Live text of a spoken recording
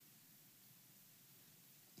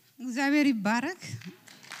እግዚአብሔር ይባረክ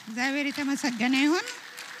እግዚአብሔር የተመሰገነ ይሁን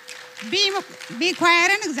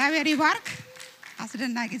ቢኳየርን እግዚአብሔር ይባርክ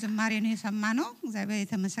አስደናቂ ዝማሬ ነው የሰማነው እግዚአብሔር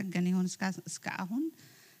የተመሰገነ ይሁን እስከ አሁን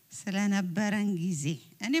ስለነበረን ጊዜ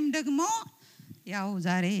እኔም ደግሞ ያው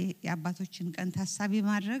ዛሬ የአባቶችን ቀን ታሳቢ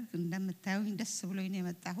ማድረግ እንደምታዩኝ ደስ ብሎኝ ነው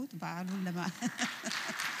የመጣሁት በዓሉን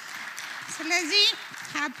ስለዚህ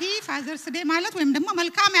ሃፒ ፋዘርስ ዴይ ማለት ወይም ደግሞ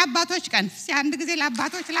መልካም የአባቶች ቀን አንድ ጊዜ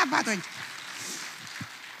ለአባቶች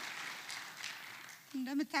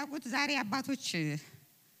እንደምታውቁት ዛሬ አባቶች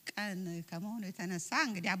ቀን ከመሆኑ የተነሳ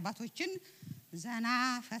እንግዲህ አባቶችን ዘና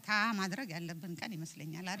ፈታ ማድረግ ያለብን ቀን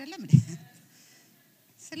ይመስለኛል አይደለም እንዴ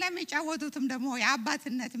ስለሚጫወቱትም ደግሞ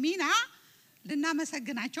የአባትነት ሚና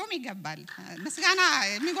ልናመሰግናቸውም ይገባል ምስጋና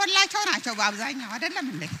የሚጎላቸው ናቸው በአብዛኛው አይደለም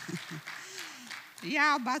እንዴ ያ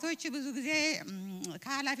አባቶች ብዙ ጊዜ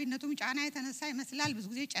ከኃላፊነቱም ጫና የተነሳ ይመስላል ብዙ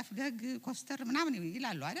ጊዜ ጨፍገግ ኮስተር ምናምን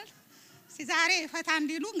ይላሉ አይደል ዛሬ ፈታ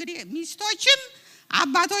እንዲሉ እንግዲህ ሚስቶችም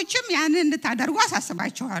አባቶችም ያንን እንድታደርጉ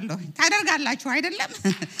አሳስባችኋለሁ ታደርጋላችሁ አይደለም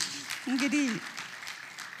እንግዲህ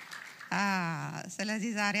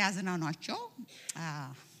ስለዚህ ዛሬ አዝናኗቸው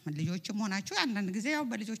ልጆችም ሆናችሁ አንዳንድ ጊዜ ያው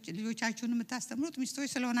ልጆቻችሁን የምታስተምሩት ሚስቶች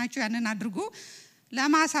ስለሆናችሁ ያንን አድርጉ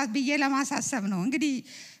ለማሳሰብ ነው እንግዲህ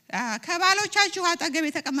ከባሎቻችሁ አጠገብ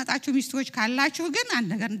የተቀመጣችሁ ሚስቶች ካላችሁ ግን አንድ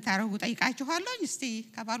ነገር እንድታረጉ ጠይቃችኋለሁ እስቲ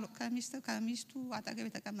ከሚስቱ አጠገብ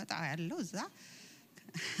የተቀመጣ ያለው እዛ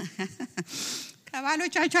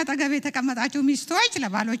ከባሎቻችሁ አጠገብ የተቀመጣችሁ ሚስቶች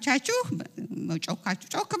ለባሎቻችሁ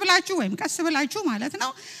ጮክ ብላችሁ ወይም ቀስ ብላችሁ ማለት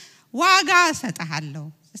ነው ዋጋ ሰጣለሁ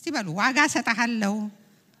እስቲ በሉ ዋጋ ሰጣለሁ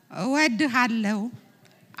ወድሃለሁ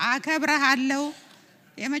አከብረሃለሁ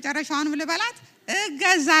የመጨረሻውን ልበላት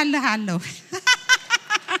እገዛልሃለሁ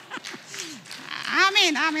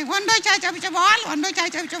አሜን ወንዶች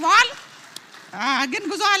አጨብጭበዋል ግን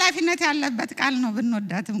ብዙ ኃላፊነት ያለበት ቃል ነው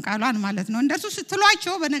ብንወዳትም ቃሏን ማለት ነው እንደሱ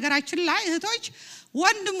ስትሏቸው በነገራችን ላይ እህቶች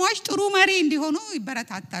ወንድሞች ጥሩ መሪ እንዲሆኑ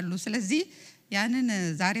ይበረታታሉ ስለዚህ ያንን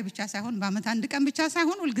ዛሬ ብቻ ሳይሆን በአመት አንድ ቀን ብቻ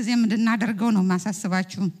ሳይሆን ሁሉ ጊዜም እንድናደርገው ነው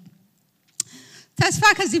ማሳስባችሁ ተስፋ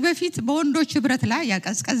ከዚህ በፊት በወንዶች ህብረት ላይ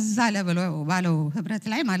ያቀዝቀዛ ባለው ህብረት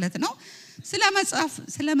ላይ ማለት ነው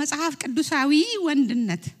ስለ መጽሐፍ ቅዱሳዊ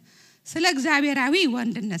ወንድነት ስለ እግዚአብሔራዊ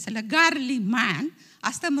ወንድነት ስለ ጋርሊ ማን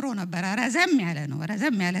አስተምሮ ነበር ረዘም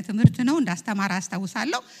ያለ ትምህርት ነው እንዳስተማራ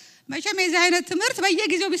አስተዋውሳለሁ መቼም የዚህ አይነት ትምህርት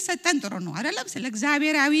በየጊዜው ቢሰጠን ጥሩ ነው አይደለም ስለ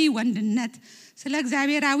እግዚአብሔራዊ ወንድነት ስለ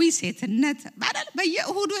እግዚአብሔራዊ ሴትነት አይደል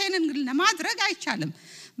በየእሁዱ ይሄንን ለማድረግ አይቻልም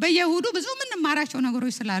በየእሁዱ ብዙ ምን ማራቸው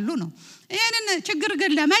ነገሮች ስላሉ ነው ይሄንን ችግር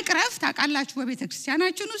ግን ለመቅረፍ ታቃላችሁ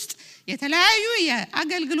በቤተክርስቲያናችን ውስጥ የተለያዩ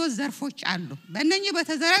የአገልግሎት ዘርፎች አሉ በእነኚህ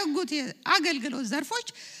በተዘረጉት የአገልግሎት ዘርፎች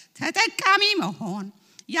ተጠቃሚ መሆን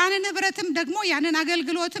ያንን ህብረትም ደግሞ ያንን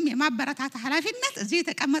አገልግሎትም የማበረታታ ኃላፊነት እዚህ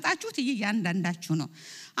የተቀመጣችሁት እያንዳንዳችሁ ነው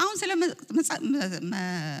አሁን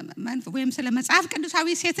ስለ መጽሐፍ ቅዱሳዊ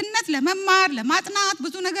ሴትነት ለመማር ለማጥናት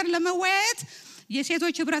ብዙ ነገር ለመወያየት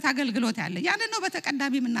የሴቶች ህብረት አገልግሎት ያለ ያንን ነው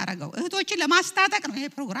በተቀዳሚ የምናረጋው እህቶችን ለማስታጠቅ ነው ይሄ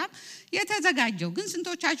ፕሮግራም የተዘጋጀው ግን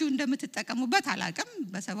ስንቶቻችሁ እንደምትጠቀሙበት አላቅም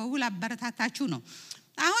በሰበቡ ላበረታታችሁ ነው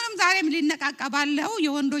አሁንም ዛሬም ሊነቃቃ ባለው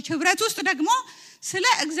የወንዶች ህብረት ውስጥ ደግሞ ስለ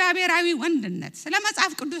እግዚአብሔራዊ ወንድነት ስለ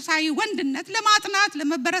መጽሐፍ ቅዱሳዊ ወንድነት ለማጥናት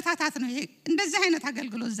ለመበረታታት ነው ይሄ እንደዚህ አይነት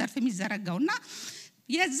አገልግሎት ዘርፍ የሚዘረጋውና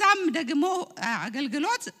የዛም ደግሞ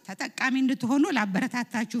አገልግሎት ተጠቃሚ እንድትሆኑ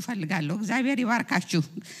ላበረታታችሁ ፈልጋለሁ እግዚአብሔር ይባርካችሁ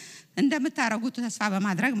እንደምታረጉት ተስፋ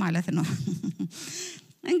በማድረግ ማለት ነው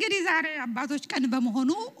እንግዲህ ዛሬ አባቶች ቀን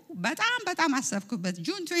በመሆኑ በጣም አሰብኩበት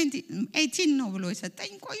ጁን 2018 ነው ብሎ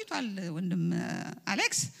የሰጠኝ ቆይቷል ወንድም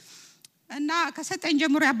አሌክስ እና ከሰጠኝ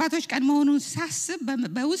ጀምሮ አባቶች ቀን መሆኑን ሳስብ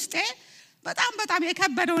በውስጤ በጣም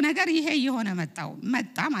የከበደው ነገር ይሄ የሆነ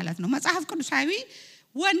መጣ ማለት ነው መጽሐፍ ቅዱሳዊ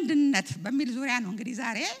ወንድነት በሚል ዙሪያ ነው እንግዲህ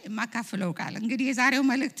ዛሬ ማካፈለው ቃል እንግዲህ የዛሬው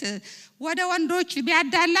መልእክት ወደ ወንዶች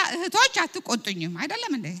ቢያዳላ እህቶች አትቆጡኝም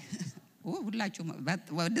አይደለም እንዴ ሁላችሁ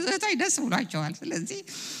እህቶች ደስ ብሏቸዋል ስለዚህ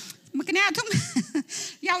ምክንያቱም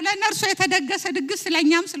ያው ለነርሱ የተደገሰ ድግስ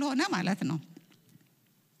ስለኛም ስለሆነ ማለት ነው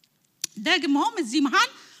ደግሞም እዚህ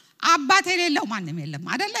መሃል አባት የሌለው ማንም የለም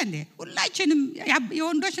አይደለ እንዴ ሁላችንም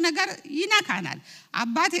የወንዶች ነገር ይነካናል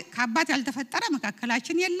ከአባት ያልተፈጠረ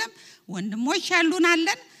መካከላችን የለም ወንድሞች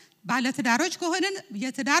ያሉናለን ባለትዳሮች ከሆነን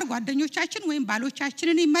የትዳር ጓደኞቻችን ወይም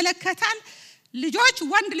ባሎቻችንን ይመለከታል ልጆች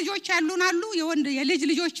ወንድ ልጆች ያሉናሉ የልጅ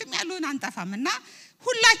ልጆችም ያሉን አንጠፋምና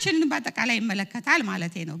ሁላችንን በአጠቃላይ ይመለከታል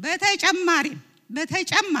ማለት ነው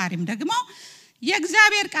በተጨማሪም ደግሞ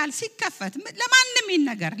የእግዚአብሔር ቃል ሲከፈት ለማንንም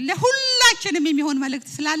ይነገር ለሁላችንም የሚሆን መልእክት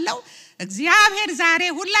ስላለው እግዚአብሔር ዛሬ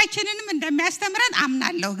ሁላችንንም እንደሚያስተምረን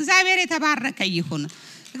አምናለሁ እግዚአብሔር የተባረከ ይሁን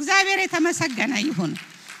እግዚአብሔር የተመሰገነ ይሁን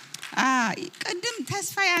ቅድም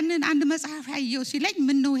ተስፋ ያንን አንድ መጽሐፍ ያየው ሲለኝ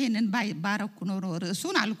ምን ነው ይሄንን ባረኩ ነው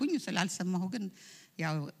ርዕሱን አልኩኝ ስላልሰማሁ ግን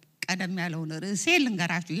ያው ቀደም ያለው ርዕሴ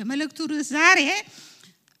ልንገራችሁ የመልእክቱ ርዕስ ዛሬ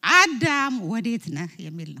አዳም ወዴት ነህ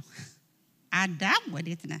የሚል ነው አዳም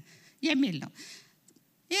ወዴት ነህ የሚል ነው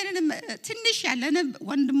ይሄንን ትንሽ ያለን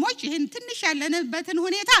ወንድሞች ይሄን ትንሽ ያለንበትን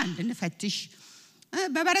ሁኔታ እንድንፈትሽ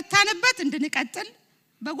በበረታንበት እንድንቀጥል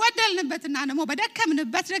በጓደልንበትና ደግሞ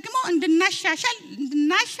በደከምንበት ደግሞ እንድናሻሽል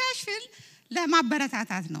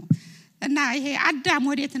ለማበረታታት ነው እና ይሄ አዳም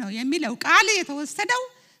ወዴት ነው የሚለው ቃል የተወሰደው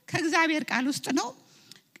ከእግዚአብሔር ቃል ውስጥ ነው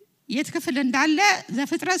የት ክፍል እንዳለ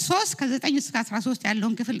ዘፍጥረት 3 ከ9 እስከ 13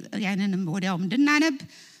 ያለውን ክፍል ያንንም ወዲያው እንድናነብ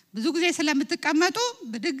ብዙ ጊዜ ስለምትቀመጡ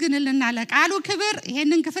ብድግንልና ለቃሉ ክብር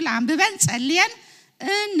ይሄንን ክፍል አንብበን ጸልየን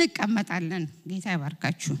እንቀመጣለን ጌታ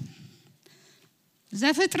ይባርካችሁ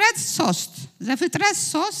ዘፍጥረት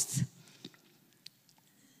 3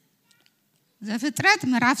 ዘፍጥረት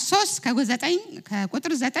ምዕራፍ 3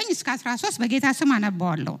 ከቁጥር 9 እስከ 13 በጌታ ስም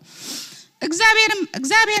አነባዋለሁ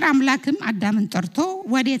እግዚአብሔር አምላክም አዳምን ጠርቶ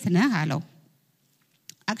ወዴት ነህ አለው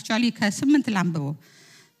አክቹአሊ ከ8 ላንብበው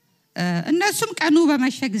እነሱም ቀኑ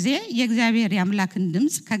በመሸ ጊዜ የእግዚአብሔር ያምላክን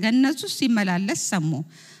ድምጽ ከገነት ውስጥ ሲመላለስ ሰሙ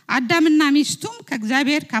አዳምና ሚስቱም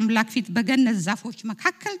ከእግዚአብሔር ከአምላክ ፊት በገነት ዛፎች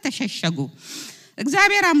መካከል ተሸሸጉ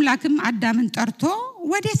እግዚአብሔር አምላክም አዳምን ጠርቶ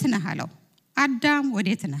ወዴት ነህ አለው አዳም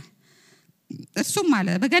ወዴት ነህ እሱም አለ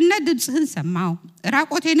በገነት ድምጽህን ሰማው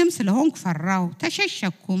ራቆቴንም ስለሆንኩ ፈራው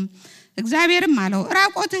ተሸሸኩም እግዚአብሔርም አለው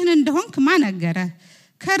ራቆትህን እንደሆንክ ማን ነገረህ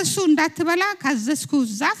ከእርሱ እንዳትበላ ካዘዝኩ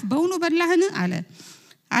ዛፍ በእውኑ በላህን አለ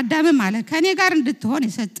አዳምም አለ ከኔ ጋር እንድትሆን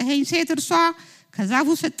የሰጠኸኝ ሴት እርሷ ከዛፉ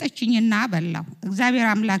ሰጠችኝና በላው እግዚአብሔር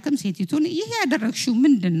አምላክም ሴቲቱን ይሄ ያደረግሽው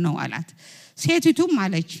ምንድነው አላት ሴቲቱም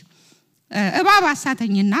አለች እባብ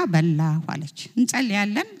አሳተኝና በላው አለች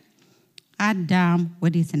እንጸልያለን አዳም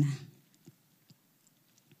ወዴት ነህ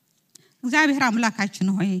እግዚአብሔር አምላካችን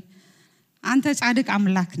ሆይ አንተ ጻድቅ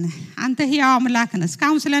አምላክ ነህ አንተ ሕያው አምላክ ነህ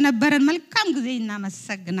እስካሁን ስለነበረን መልካም ጊዜ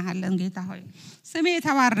እናመሰግናለን ጌታ ሆይ ስሜ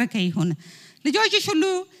ተባረከ ይሁን ልጆችሽ ሁሉ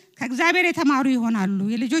ከእግዚአብሔር የተማሩ ይሆናሉ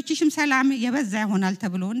የልጆችሽም ሰላም የበዛ ይሆናል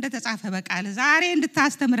ተብሎ እንደተጻፈ በቃል ዛሬ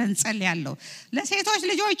እንድታስተምረን ጸልያለሁ ለሴቶች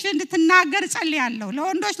ልጆች እንድትናገር ጸልያለሁ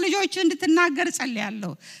ለወንዶች ልጆች እንድትናገር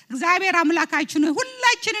ጸልያለሁ እግዚአብሔር አምላካችን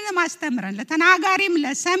ሁላችንንም አስተምረን ለተናጋሪም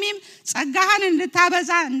ለሰሚም ጸጋህን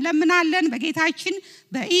እንድታበዛ እንለምናለን በጌታችን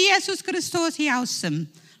በኢየሱስ ክርስቶስ ሕያው ስም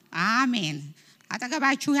አሜን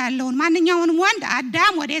አጠገባችሁ ያለውን ማንኛውንም ወንድ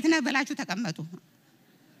አዳም ወዴት ነህ ብላችሁ ተቀመጡ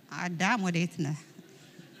አዳም ወዴት ነህ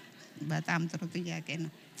በጣም ጥሩ ጥያቄ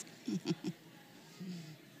ነው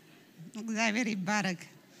እግዚአብሔር ይባረክ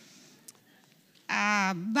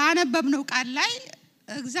ባነበብነው ቃል ላይ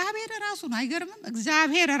እግዚአብሔር ራሱ ነው አይገርምም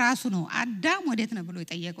እግዚአብሔር ራሱ ነው አዳም ወዴት ነህ ብሎ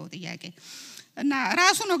የጠየቀው ጥያቄ እና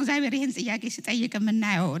ራሱ ነው እግዚአብሔር ይሄን ጥያቄ ሲጠይቅ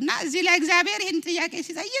የምናየው እና እዚህ ላይ እግዚአብሔር ይሄን ጥያቄ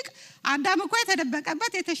ሲጠይቅ አዳም እኮ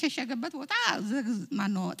የተደበቀበት የተሸሸገበት ቦታ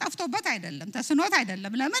ማነው ጠፍቶበት አይደለም ተስኖት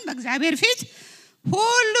አይደለም ለምን በእግዚአብሔር ፊት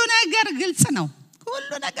ሁሉ ነገር ግልጽ ነው ሁሉ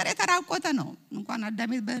ነገር የተራቆተ ነው እንኳን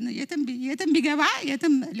አዳም የትም ቢገባ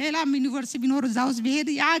የትም ሌላም ዩኒቨርሲቲ ቢኖር እዛውስ ቢሄድ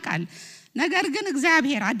ያቃል ነገር ግን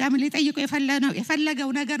እግዚአብሔር አዳም ሊጠይቀው የፈለገው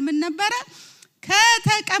ነገር ምን ነበር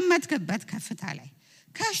ከተቀመጥክበት ከፍታ ላይ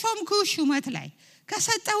ከሾምኩ ሹመት ላይ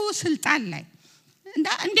ከሰጠው ስልጣን ላይ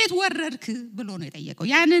እንዴት ወረድክ ብሎ ነው የጠየቀው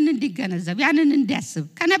ያንን እንዲገነዘብ ያንን እንዲያስብ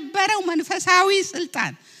ከነበረው መንፈሳዊ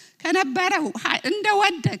ስልጣን ከነበረው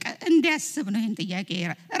እንደወደቀ እንዲያስብ ነው ይሄን ጥያቄ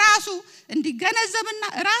ራሱ እንዲገነዘብና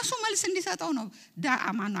ራሱ መልስ እንዲሰጠው ነው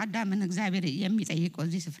አዳምን እግዚአብሔር የሚጠይቀው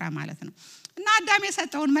እዚህ ስፍራ ማለት ነው እና አዳም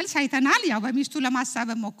የሰጠውን መልስ አይተናል ያው በሚስቱ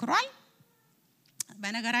ለማሳበብ ሞክሯል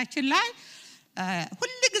በነገራችን ላይ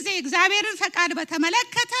ሁሉ ጊዜ እግዚአብሔርን ፈቃድ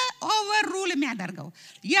በተመለከተ ኦቨርሩል የሚያደርገው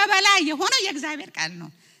የበላይ የሆነ የእግዚአብሔር ቃል ነው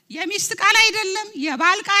የሚስት ቃል አይደለም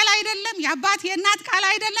የባል ቃል አይደለም የአባት የእናት ቃል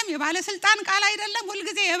አይደለም የባለስልጣን ቃል አይደለም ሁሉ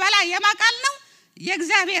ጊዜ የበላይ የማቃል ነው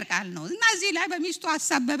የእግዚአብሔር ቃል ነው እና እዚህ ላይ በሚስቱ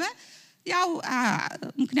አሳበበ ያው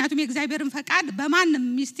ምክንያቱም የእግዚአብሔርን ፈቃድ በማንም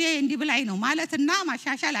ሚስቴ እንዲህ ብላይ ነው ማለትና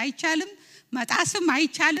ማሻሻል አይቻልም መጣስም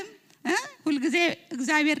አይቻልም ሁሉ ጊዜ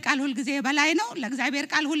እግዚአብሔር ቃል ሁሉ ጊዜ የበላይ ነው ለእግዚአብሔር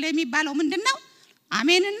ቃል ሁሉ የሚባለው ምንድነው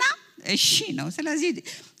አሜንና እሺ ነው ስለዚህ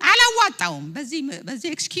አላዋጣውም በዚህ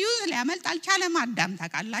ኤክስኪዩዝ ሊያመልጥ አልቻለም አዳም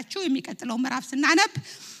ታውቃላችሁ የሚቀጥለው ምዕራፍ ስናነብ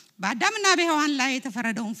በአዳምና በሔዋን ላይ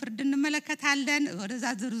የተፈረደውን ፍርድ እንመለከታለን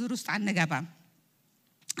ወደዛ ዝርዝር ውስጥ አንገባም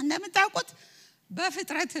እንደምታውቁት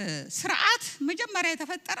በፍጥረት ስርዓት መጀመሪያ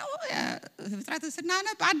የተፈጠረው ፍጥረት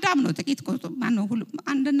ስናነብ አዳም ነው ጥቂት ማነው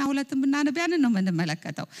አንድና ሁለት ብናነብ ያንን ነው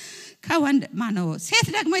የምንመለከተው ከወንድ ማነው ሴት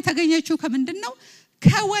ደግሞ የተገኘችው ከምንድነው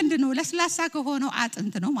ከወንድ ነው ለስላሳ ከሆነው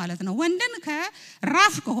አጥንት ነው ማለት ነው ወንድን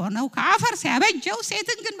ከራፍ ከሆነው ከአፈር ሲያበጀው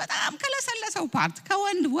ሴትን ግን በጣም ከለሰለሰው ፓርት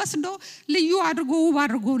ከወንድ ወስዶ ልዩ አድርጎ ውብ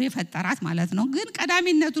አድርጎ ነው የፈጠራት ማለት ነው ግን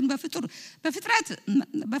ቀዳሚነቱን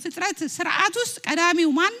በፍጥረት ስርዓት ውስጥ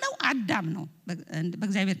ቀዳሚው ማን ነው አዳም ነው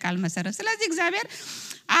በእግዚአብሔር ቃል መሰረት ስለዚህ እግዚአብሔር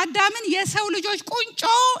አዳምን የሰው ልጆች ቁንጮ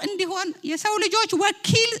እንዲሆን የሰው ልጆች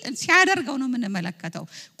ወኪል ሲያደርገው ነው የምንመለከተው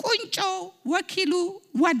ቁንጮ ወኪሉ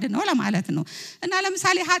ወንድ ነው ለማለት ነው እና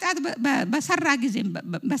ለምሳሌ ኃጢአት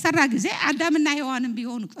በሰራ ጊዜ አዳምና ሔዋንም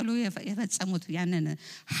ቢሆኑ ጥሎ የፈጸሙት ያንን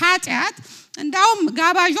ኃጢአት እንዳውም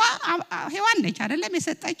ጋባጇ ሔዋን ነች አይደለም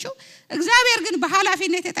የሰጠችው እግዚአብሔር ግን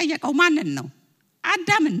በኃላፊነት የጠየቀው ማንን ነው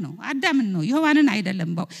አዳምን ነው ሔዋንን አይደለም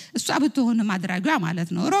እሷ ብትሆን ማድረጊያ ማለት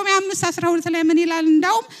ነው ሮሜ 5:12 ላይ ምን ይላል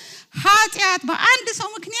እንዳውም ኃጢአት በአንድ ሰው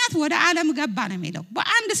ምክንያት ወደ ዓለም ገባ ነው የሚለው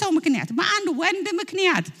በአንድ ሰው ምክንያት በአንድ ወንድ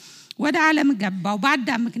ምክንያት ወደ ዓለም ገባው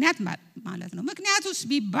በአዳም ምክንያት ማለት ነው ምክንያቱስ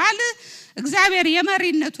ቢባል እግዚአብሔር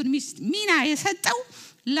የመሪነቱን ሚና የሰጠው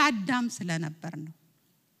ለአዳም ስለነበር ነው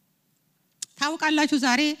ታውቃላችሁ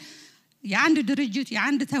ዛሬ የአንድ ድርጅት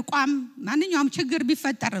የአንድ ተቋም ማንኛውም ችግር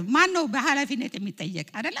ቢፈጠር ማን ነው በኃላፊነት የሚጠየቅ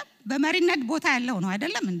አይደለም በመሪነት ቦታ ያለው ነው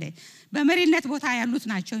አይደለም እንዴ በመሪነት ቦታ ያሉት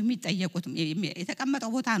ናቸው የሚጠየቁት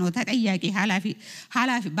የተቀመጠው ቦታ ነው ተጠያቂ ኃላፊ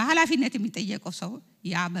በኃላፊነት የሚጠየቀው ሰው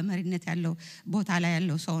ያ በመሪነት ያለው ቦታ ላይ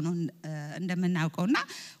ያለው ሰው ነው እንደምናውቀውና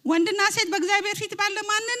ወንድና ሴት በእግዚአብሔር ፊት ባለ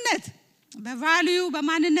ማንነት በቫልዩ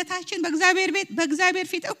በማንነታችን በእግዚአብሔር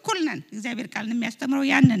ፊት እኩል ነን እግዚአብሔር ቃል የሚያስተምረው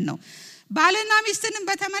ያንን ነው ባልና ሚስትንም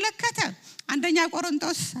በተመለከተ አንደኛ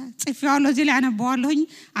ቆሮንቶስ ጽፌዋለሁ እዚህ ላይ አነባዋለሁኝ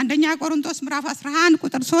አንደኛ ቆሮንቶስ ምዕራፍ 11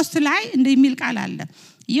 ቁጥር 3 ላይ እንደሚል ቃል አለ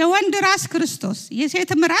የወንድ ራስ ክርስቶስ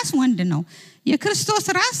የሴትም ራስ ወንድ ነው የክርስቶስ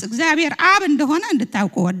ራስ እግዚአብሔር አብ እንደሆነ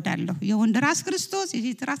እንድታውቁ ወዳለሁ የወንድ ራስ ክርስቶስ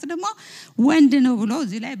የሴት ራስ ደግሞ ወንድ ነው ብሎ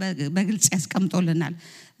እዚህ ላይ በግልጽ ያስቀምጦልናል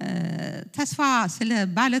ተስፋ ስለ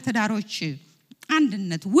ባለ ተዳሮች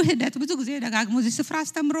አንድነት ውህደት ብዙ ጊዜ ደጋግሞ እዚህ ስፍራ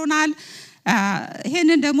አስተምሮናል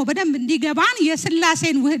ይሄንን ደግሞ በደንብ እንዲገባን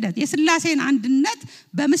የሥላሴን ውህደት የሥላሴን አንድነት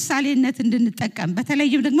በምሳሌነት እንድንጠቀም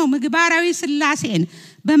በተለይም ደግሞ ምግባራዊ ሥላሴን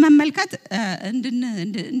በመመልከት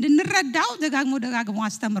እንድንረዳው ደጋግሞ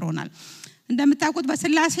አስተምሮናል እንደምታውቁት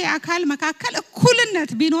በሥላሴ አካል መካከል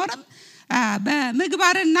እኩልነት ቢኖርም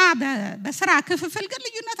በምግባርና በስራ ክፍፍል ግን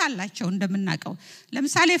ልዩነት አላቸው እንደምናቀው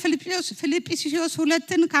ለምሳሌ ፊልጵስዩስ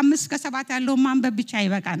 2:5-7 ያለው ማንበብ ብቻ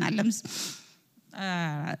ይበቃናል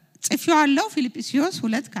ጽፌዋለሁ ፊልጵስዩስ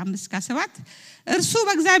 2:5-7 እርሱ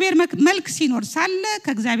በእግዚአብሔር መልክ ሲኖር ሳለ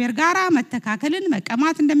ከእግዚአብሔር ጋራ መተካከልን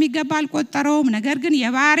መቀማት እንደሚገባ አልቆጠረውም ነገር ግን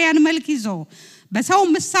የባሪያን መልክ ይዞ በሰው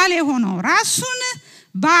ምሳሌ ሆኖ ራሱን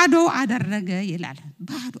ባዶ አደረገ ይላል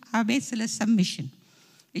ባዶ አቤት ስለ ሰብሚሽን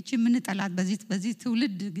እቺ ምን ጠላት በዚህ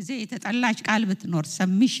ትውልድ ጊዜ የተጠላች ቃል ብትኖር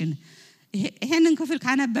ሰብሚሽን ይሄንን ክፍል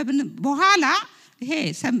ካነበብን በኋላ ይሄ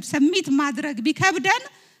ሰሚት ማድረግ ቢከብደን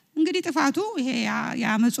እንግዲህ ጥፋቱ ይሄ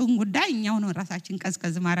ያመጹን ጉዳይ እኛው ነው ራሳችን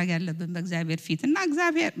ቀዝቀዝ ማድረግ ያለብን በእግዚአብሔር ፊትና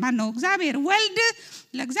እግዚአብሔር ወልድ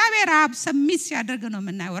ለእግዚአብሔር አብ ሰሚት ሲያደርግ ነው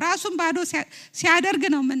የምናየው ራሱን ባዶ ሲያደርግ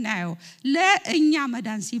ነው የምናየው ለእኛ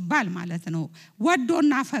መዳን ሲባል ማለት ነው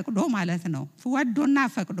ወዶና ፈቅዶ ማለት ነው ወዶና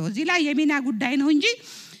ፈቅዶ እዚህ ላይ የሚና ጉዳይ ነው እንጂ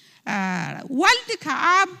ወልድ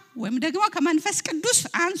ከአብ ወይም ደግሞ ከመንፈስ ቅዱስ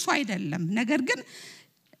አንሱ አይደለም ነገር ግን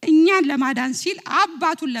እኛን ለማዳን ሲል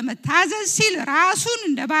አባቱን ለመታዘዝ ሲል ራሱን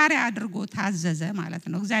እንደ ባሪያ አድርጎ ታዘዘ ማለት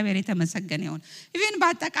ነው እግዚአብሔር የተመሰገነ ይሁን ኢቭን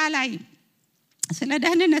በአጠቃላይ ስለ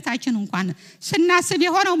ደህንነታችን እንኳን ስናስብ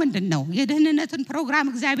የሆነው ምንድነው የደህንነትን ፕሮግራም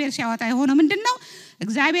እግዚአብሔር ሲያወጣ የሆነው ምንድነው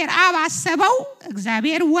እግዚአብሔር አብ አሰበው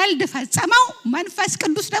እግዚአብሔር ወልድ ፈጸመው መንፈስ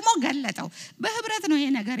ቅዱስ ደግሞ ገለጠው በህብረት ነው ይሄ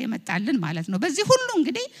ነገር የመጣልን ማለት ነው በዚህ ሁሉ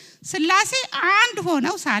እንግዲህ ሥላሴ አንድ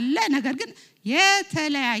ሆነው ሳለ ነገር ግን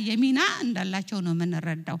የተለያየ ሚና እንዳላቸው ነው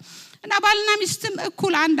የምንረዳው እና ባልና ሚስትም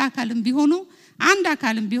እኩል አንድ አካልም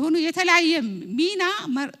ቢሆኑ የተለያየ ሚና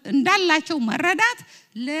እንዳላቸው መረዳት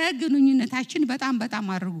ለግንኙነታችን በጣም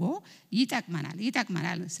አድርጎ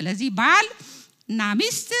ይጠቅመናል ስለዚህ ባልና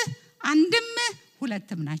ሚስት አንድም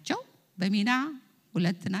ሁለትም ናቸው በሚና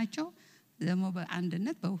ሁለት ናቸው ደግሞ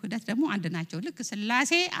በአንድነት በውህደት ደግሞ አንድ ናቸው ልክ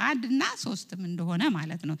ሥላሴ አንድና ሶስትም እንደሆነ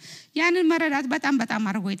ማለት ነው ያንን መረዳት በጣም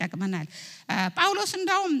አድርጎ ይጠቅመናል ጳውሎስ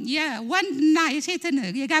እንዳውም የወንድና የሴትን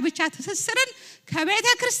የጋብቻ ትስስርን ከቤተ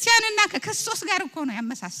ክርስቲያንና ከክርስቶስ ጋር እኮ ነው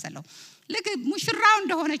ያመሳሰለው ልክ ሙሽራው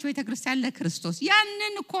እንደሆነች ቤተክርስቲያን ለክርስቶስ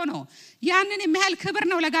ያንን እኮ ነው ያንን የሚያህል ክብር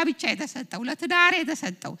ነው ለጋብቻ የተሰጠው ለትዳር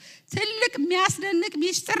የተሰጠው ትልቅ የሚያስደንቅ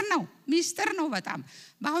ሚስጥር ነው በጣም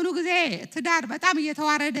በአሁኑ ጊዜ ትዳር በጣም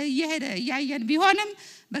እየተዋረደ እየሄደ ያየን ቢሆንም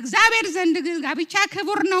በእግዚአብሔር ዘንድ ጋብቻ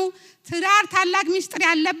ክቡር ነው ትዳር ታላቅ ሚስጥር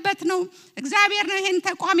ያለበት ነው እግዚአብሔር ነው ይሄን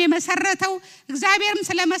ተቋም የመሰረተው እግዚአብሔርም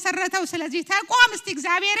ስለመሰረተው ስለዚህ ተቋም እስቲ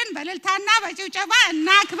እግዚአብሔርን በእልልታና በጭብጨባ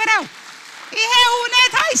እናክብረው ይሄ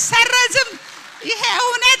እውነት አይሰረዝም ይሄ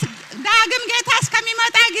እውነት ዳግም ጌታ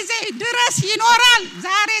እስከሚመጣ ጊዜ ድረስ ይኖራል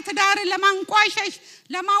ዛሬ ትዳርን ለማንቋሸሽ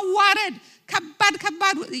ለማዋረድ ከባድ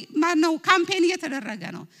ማነው ካምፔን እየተደረገ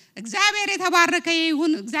ነው እግዚአብሔር የተባረከ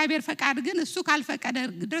ይሁን እግዚአብሔር ፈቃድ ግን እሱ ካልፈቀደ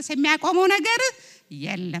ድረስ የሚያቆመው ነገር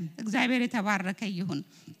የለም እግዚአብሔር የተባረከ ይሁን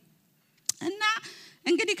እና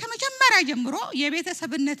እንግዲህ ከመጀመሪያ ጀምሮ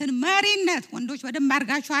የቤተሰብነትን መሪነት ወንዶች በደንብ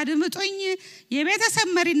አርጋችሁ አድምጡኝ የቤተሰብ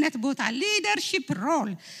መሪነት ቦታ ሊደርሺፕ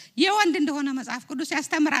ሮል የወንድ እንደሆነ መጽሐፍ ቅዱስ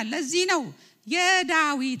ያስተምራል ለዚህ ነው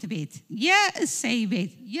የዳዊት ቤት የእሴይ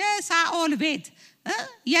ቤት የሳኦል ቤት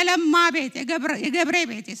የለማ ቤት የገብሬ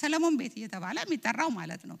ቤት የሰለሞን ቤት እየተባለ የሚጠራው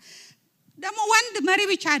ማለት ነው ደግሞ ወንድ መሪ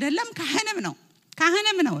ብቻ አይደለም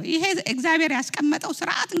ካህንም ነው ይሄ እግዚአብሔር ያስቀመጠው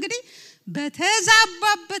ስርዓት እንግዲህ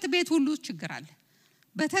በተዛባበት ቤት ሁሉ ችግር አለ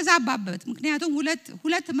በተዛባበት ምክንያቱም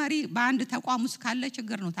ሁለት መሪ በአንድ ተቋም ውስጥ ካለ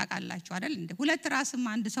ችግር ነው ታውቃላችሁ አይደል እንዴ ሁለት ራስም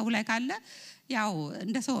አንድ ሰው ላይ ካለ ያው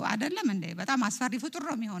እንደ ሰው አይደለም እንዴ በጣም አስፈሪ ፍጡር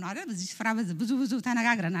ነው የሚሆነው አይደል በዚህ ስፍራ ብዙ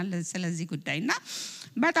ተነጋግረናል ስለዚህ ጉዳይና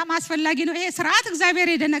በጣም አስፈላጊ ነው ይሄ ስርዓት እግዚአብሔር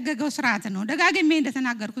የደነገገው ስርዓት ነው ደጋግሜ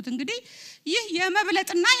እንደተናገርኩት እንግዲህ ይህ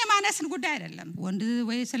የመብለጥና የማነስን ጉዳይ አይደለም ወንድ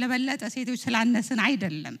ወይ ስለበለጠ ሴቶች ስላነስን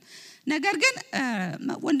አይደለም ነገር ግን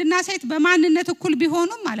ወንድና ሴት በማንነት እኩል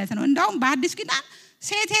ቢሆኑም ማለት ነው እንደውም በአዲስ ኪዳን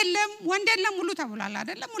ሴት የለም ወንድ የለም ሁሉ ተብሏል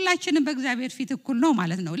አይደለም ሁላችንም በእግዚአብሔር ፊት እኩል ነው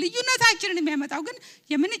ማለት ነው ልዩነታችንን የሚያመጣው ግን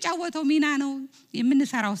የምንጫወተው ሚና ነው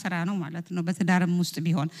የምንሰራው ስራ ነው ማለት ነው በትዳርም ውስጥ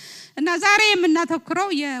ቢሆን እና ዛሬ የምናተኩረው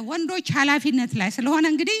የወንዶች ኃላፊነት ላይ ስለሆነ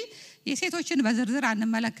እንግዲህ የሴቶችን በዝርዝር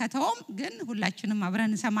አንመለከተውም ግን ሁላችንም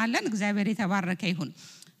አብረን እንሰማለን እግዚአብሔር የተባረከ ይሁን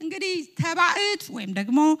እንግዲህ ተባዕት ወይም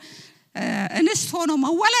ደግሞ እንስት ሆኖ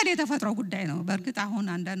መወለድ የተፈጥሮ ጉዳይ ነው በእርግጥ አሁን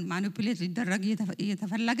አንዳንድ ማኒፑሌት ሊደረግ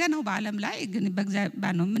እየተፈለገ ነው በአለም ላይ ግን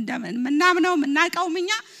በእግዚአብሔር ነው ምናምነው ምናቀውምኛ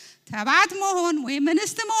ተባዕት መሆን ወይም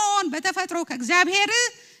እንስት መሆን በተፈጥሮ ከእግዚአብሔር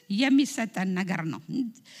የሚሰጠን ነገር ነው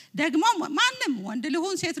ደግሞ ማንም ወንድ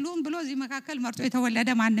ልሁን ሴት ልሁን ብሎ እዚህ መካከል መርጦ የተወለደ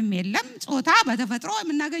ማንም የለም ጾታ በተፈጥሮ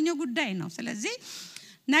የምናገኘው ጉዳይ ነው ስለዚህ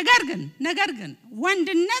ነገር ግን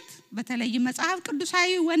ወንድነት በተለይ መጽሐፍ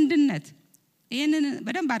ቅዱሳዊ ወንድነት ይሄንን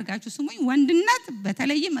በደንብ አድርጋችሁ ስሙኝ ወንድነት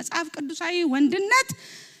በተለይ መጽሐፍ ቅዱሳዊ ወንድነት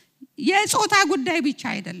የጾታ ጉዳይ ብቻ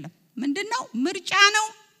አይደለም ምንድነው ምርጫ ነው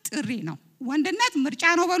ጥሪ ነው ወንድነት ምርጫ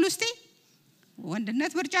ነው በሉስቲ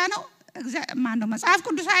ወንድነት ምርጫ ነው ማነው መጽሐፍ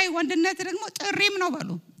ቅዱሳዊ ወንድነት ደግሞ ጥሪም ነው በሉ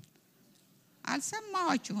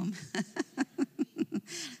አልሰማዋችሁም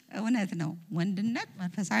እውነት ነው ወንድነት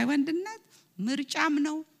መንፈሳዊ ወንድነት ምርጫም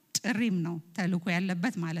ነው ጥሪም ነው ተልኮ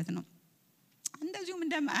ያለበት ማለት ነው እንደዚሁም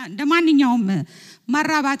እንደማንኛውም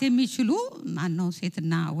መራባት የሚችሉ ማነው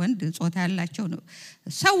ሴትና ወንድ ጾታ ያላቸው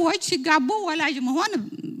ሰዎች ሲጋቡ ወላጅ መሆን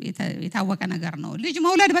የታወቀ ነገር ነው ልጅ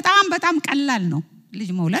መውለድ በጣም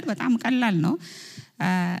ቀላል ነው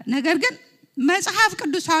ነገር ግን መጽሐፍ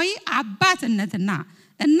ቅዱሳዊ አባትነትና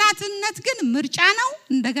እናትነት ግን ምርጫ ነው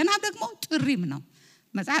እንደገና ደግሞ ጥሪም ነው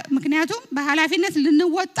ምክንያቱም በኃላፊነት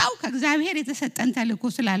ልንወጣው ከእግዚአብሔር የተሰጠን ተልእኮ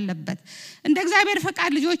ስላለበት እንደ እግዚአብሔር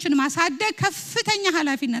ፈቃድ ልጆችን ማሳደግ ከፍተኛ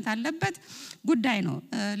ኃላፊነት አለበት ጉዳይ ነው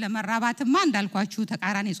ለመራባትማ እንዳልኳችሁ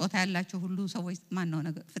ተቃራኒ ጾታ ያላችሁ ሁሉ ሰዎች ማነው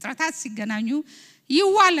ነገር ፍጥረታት ሲገናኙ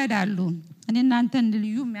ይዋለዳሉ እኔና አንተ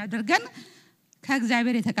ልዩ የሚያደርገን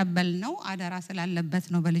ከእግዚአብሔር የተቀበልነው አደራ ስላለበት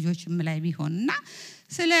ነው በልጆችም ላይ ቢሆንና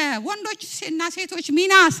ስለ ወንዶችና ሴቶች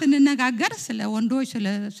ሚና ስንነጋገር ስለ ወንዶች ስለ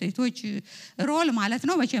ሴቶች ሮል ማለት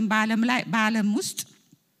ነው በቸም በአለም ውስጥ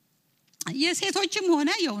የሴቶችም ሆነ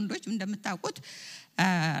የወንዶች እንደምታውቁት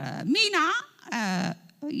ሚና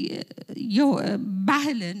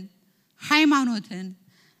ባህልን ሃይማኖትን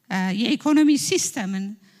የኢኮኖሚ ሲስተምን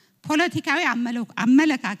ፖለቲካዊ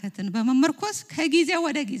አመለካከትን በመመርኮስ ከጊዜ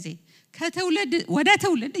ወደ ጊዜ ከትውልድ ወደ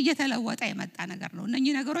ትውልድ እየተለወጠ የመጣ ነገር ነው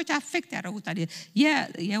እነኚህ ነገሮች አፌክት ያደርጉታል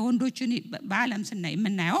የወንዶችን በአለም ስናይ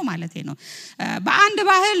የምናየው ማለት ነው በአንድ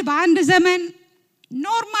ባህል በአንድ ዘመን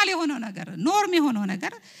ኖርም የሆነው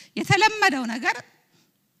ነገር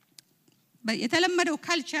የተለመደው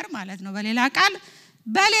ካልቸር ማለት ነው በሌላ ቃል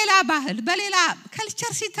በሌላ ባህል በሌላ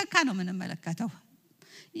ካልቸር ሲተካ ነው የምንመለከተው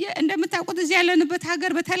እንደምታውቁት እዚህ ያለንበት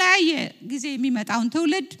ሀገር በተለያየ ጊዜ የሚመጣውን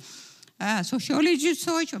ትውልድ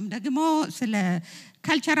ሶሺዮሎጂስቶች ደግሞ ስለ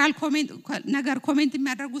ካልቸራል ኮሜንት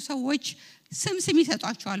የሚያደርጉ ሰዎች ስም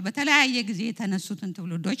ይሰጧቸዋል በተለያየ ጊዜ የተነሱትን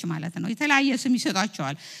ትውልዶች ማለት ነው የተለያየ ስም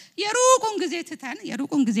ይሰጧቸዋል የሩቁን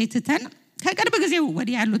ጊዜ ትተን ከቅርብ ጊዜ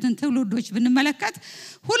ወዲህ ያሉትን ትውልዶች ብንመለከት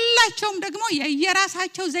ሁላቸውም ደግሞ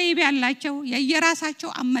የየራሳቸው ዘይቤ ያላቸው የየራሳቸው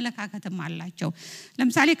አመለካከትም አላቸው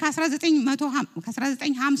ለምሳሌ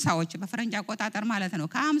ከ1950ዎች በፈረንጅ አቆጣጠር ማለት ነው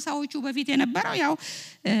ከ50ዎቹ በፊት የነበረው ያው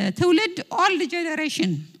ትውልድ ኦልድ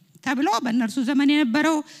ጄነሬሽን ተብሎ በእነርሱ ዘመን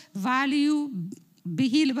የነበረው ቫልዩ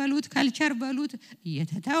ብሂል በሉት ካልቸር በሉት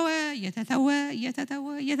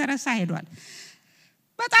እየተረሳ ሄዷል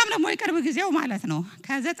በጣም ደግሞ የቅርብ ጊዜው ማለት ነው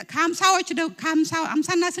ከ50ዎች ከ50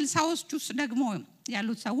 እና 60ዎች ውስጥ ደግሞ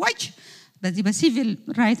ያሉት ሰዎች በዚህ በሲቪል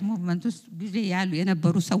ራይት ሙቭመንት ውስጥ ጊዜ ያሉ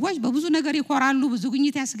የነበሩ ሰዎች በብዙ ነገር ይኮራሉ ብዙ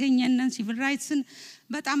ግኝት ያስገኘነን ሲቪል ራይትስን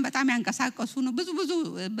በጣም ያንቀሳቀሱ ነው ብዙ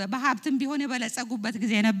በሀብትም ቢሆን የበለጸጉበት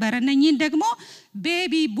ጊዜ ነበር እነኚህን ደግሞ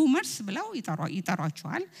ቤቢ ቡመርስ ብለው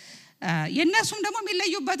ይጠሯቸዋል የነሱም ደግሞ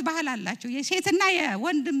የሚለዩበት ባህል አላቸው የሴትና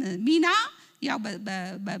የወንድም ሚና ያው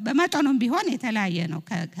በመጠኑም ቢሆን የተለያየ ነው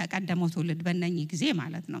ከቀደመው ትውልድ በእነኚህ ጊዜ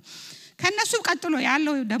ማለት ነው ከነሱ ቀጥሎ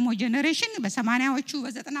ያለው ደግሞ ጄነሬሽን በ80ዎቹ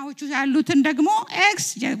በ90ዎቹ ያሉትን ደግሞ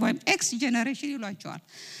ኤክስ ጄነሬሽን ይሏቸዋል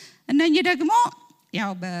እነኚህ ደግሞ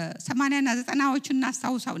ያው በ80 እና 90ዎቹ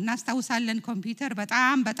እናስታውሳለን ኮምፒውተር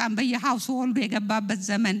በጣም በየሃውስ ሆልዱ የገባበት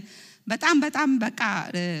ዘመን በጣም በቃ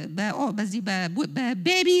በዚህ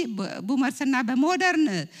በቤቢ ቡመርስና በሞደርን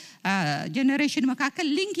ጄነሬሽን መካከል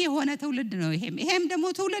ሊንክ የሆነ ትውልድ ነው ይሄም ደግሞ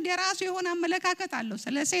ትውልድ የራሱ የሆነ አመለካከት አለው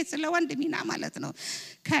ስለ ሴት ስለ ወንድ ሚና ማለት ነው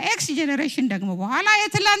ከኤክስ ጄነሬሽን ደግሞ በኋላ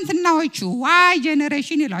የትላንትናዎቹ ዋይ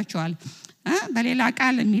ጄነሬሽን ይላቸዋል በሌላ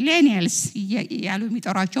ቃል ሚሌኒያልስ ያሉ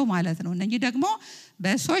የሚጠሯቸው ማለት ነው እነኚህ ደግሞ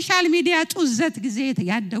በሶሻል ሚዲያ ጡዘት ጊዜ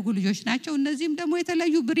ያደጉ ልጆች ናቸው እነዚህም ደግሞ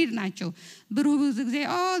የተለዩ ብሪድ ናቸው ብዙ ጊዜ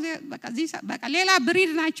በቃ ሌላ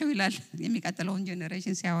ብሪድ ናቸው ይላል የሚቀጥለውን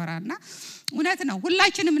ጄነሬሽን ሲያወራና እውነት ነው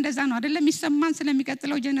ሁላችንም እንደዛ ነው አይደለም ይሰማን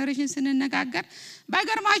ስለሚቀጥለው ጄነሬሽን ስንነጋገር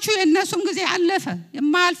ባገርማችሁ የነሱም ጊዜ አለፈ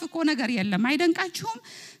የማያልፍ እኮ ነገር የለም አይደንቃችሁም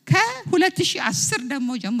ከ2010 ደግሞ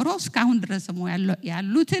ጀምሮ እስካሁን ድረስ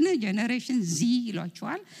ያሉትን ጄነሬሽን ዚ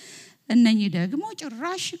ይሏቸዋል እነኚህ ደግሞ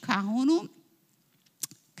ጭራሽ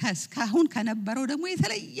ካሁን ከነበረው ደግሞ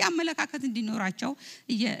የተለየ አመለካከት እንዲኖራቸው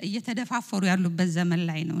እየተደፋፈሩ ያሉበት ዘመን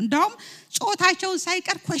ላይ ነው እንደውም ጾታቸውን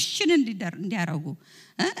ሳይቀር ኳስችን እንዲያረጉ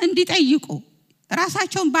እንዲጠይቁ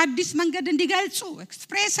ራሳቸውን በአዲስ መንገድ እንዲገልጹ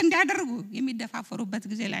ኤክስፕሬስ እንዲያደርጉ የሚደፋፈሩበት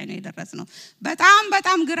ጊዜ ላይ ነው የደረስነው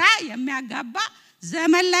በጣም ግራ የሚያጋባ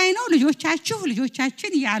ዘመን ላይ ነው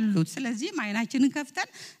ልጆቻችን ያሉት ስለዚህ አይናችንን ከፍተን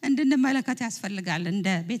እንድንመለከት ያስፈልጋል እንደ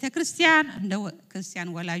ቤተክርስቲያን እንደ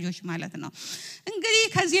ክርስቲያን ወላጆች ማለት ነው እንግዲህ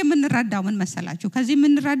ከዚህ የምንረዳው ምን መሰላችሁ ከዚህ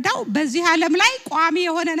የምንረዳው በዚህ ዓለም ላይ ቋሚ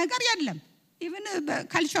የሆነ ነገር የለም ኢቭን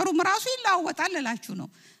ካልቸሩም ራሱ ይላወጣል እላችሁ ነው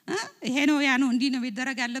ይሄ ነው ያ ነው እንዲህ ነው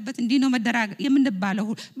መደረግ ያለበት እንዲህ ነው መደረግ የምንባለው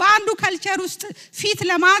በአንዱ ካልቸር ውስጥ ፊት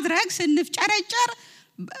ለማድረግ ስንፍጨረጨር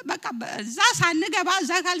በቃ እዛ ሳንገባ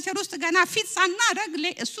እዛ ካልቸር ውስጥ ገና ፊት ሳናደርግ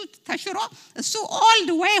እሱ ተሽሮ እሱ ኦልድ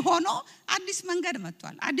ዌይ ሆኖ አዲስ መንገድ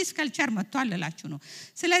መጥቷል አዲስ ካልቸር መጥቷል እላችሁ ነው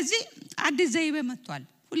ስለዚህ አዲስ ዘይቤ መጥቷል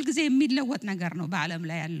ሁልጊዜ የሚለወጥ ነገር ነው በአለም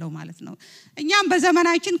ላይ ያለው ማለት ነው እኛም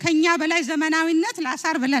በዘመናችን ከኛ በላይ ዘመናዊነት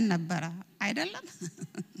ላሳር ብለን ነበር አይደለም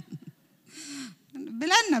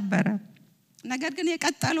ነገር ግን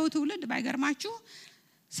የቀጠለው ትውልድ ባይገርማችሁ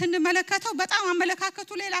ስንመለከተው በጣም አመለካከቱ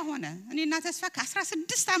ሌላ ሆነ እኔና ተስፋ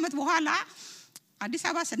ከ16 አመት በኋላ አዲስ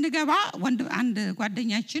አበባ ስንገባ አንድ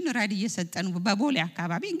ጓደኛችን ራዲ እየሰጠን በቦሌ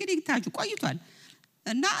አካባቢ እንግዲህ ታጁ ቆይቷል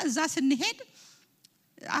እና እዛ ስንሄድ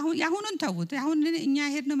ያሁኑን ተውት አሁን እኛ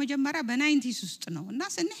ሄድነው መጀመሪያ በ90s ውስጥ ነው እና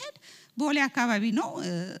ስንሄድ ቦሌ አካባቢ ነው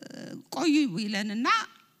ቆዩ ይለንና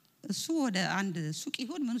እሱ ወደ አንድ ሱቅ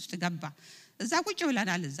ይሁን ምን ውስጥ ገባ እዛ ቁጭ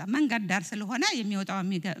ብለናል እዛ መንገድ ዳር ስለሆነ የሚወጣው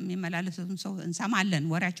የሚመላለሱን ሰው እንሰማለን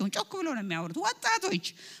ወሬያቸውን ጮክ ብሎ ነው የሚያወሩት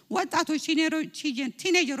ወጣቶች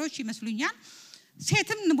ቲኔጀሮች ይመስሉኛል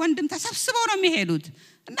ሴትም ወንድም ተሰብስበው ነው የሚሄዱት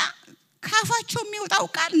እና ካፋቸው የሚወጣው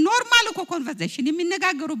ቃል ኖርማል እኮ ኮንቨርሴሽን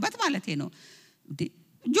የሚነጋገሩበት ማለት ነው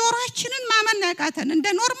ጆሮአችንን ማመን ያቃተን እንደ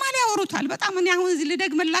ኖርማል ያወሩታል በጣም እኔ አሁን እዚህ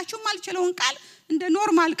ልደግምላችሁ ማልችለውን ቃል እንደ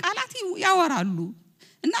ኖርማል ቃላት ያወራሉ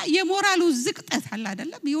እና የሞራሉ ዝቅጠት አለ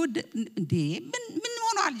አይደለም ይወድ እንዴ ምን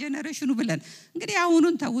ሆኗል ጄነሬሽኑ ብለን እንግዲህ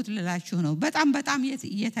አሁኑን ተውት ልላችሁ ነው በጣም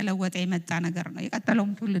እየተለወጠ የመጣ ነገር ነው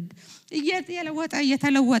የቀጠለውም ትውልድ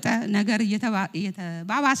እየተለወጠ ነገር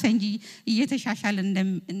እየተባባሰ እንጂ እየተሻሻለ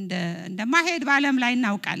እንደማይሄድ በአለም ላይ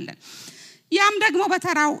እናውቃለን ያም ደግሞ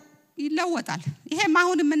በተራው ይለወጣል ይሄም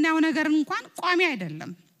አሁን የምናየው ነገር እንኳን ቋሚ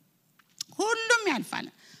አይደለም ሁሉም ያልፋል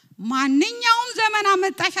ማንኛውም ዘመን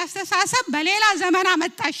አመጣሽ አስተሳሰብ በሌላ ዘመን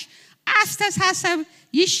አመጣሽ አስተሳሰብ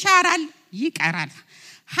ይሻራል ይቀራል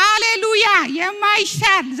ሃሌሉያ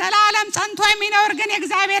የማይሻር ዘላለም ጸንቶ የሚኖር ግን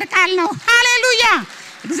የእግዚአብሔር ቃል ነው ሃሌሉያ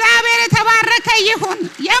እግዚአብሔር የተባረከ ይሁን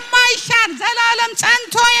የማይሻር ዘላለም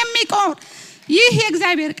ጸንቶ የሚቆም ይህ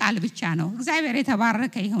የእግዚአብሔር ቃል ብቻ ነው እግዚአብሔር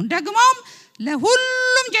የተባረከ ይሁን ደግሞም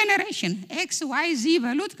ለሁሉም ጄነሬሽን ኤክስ ዋይ ዚ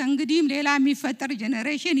በሉት ከእንግዲህም ሌላ የሚፈጠር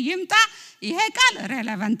ጄነሬሽን ይምጣ ይሄ ቃል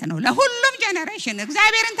ሬሌቫንት ነው ለሁሉም ጄነሬሽን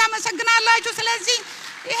እግዚአብሔርን ታመሰግናላችሁ ስለዚህ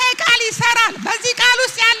ይሄ ቃል ይሰራል በዚህ ቃል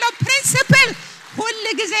ውስጥ ያለው ፕሪንሲፕል ሁሉ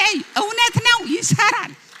ጊዜ እውነት ነው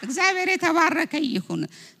ይሰራል እግዚአብሔር የተባረከ ይሁን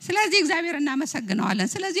ስለዚህ እግዚአብሔር እናመሰግናለን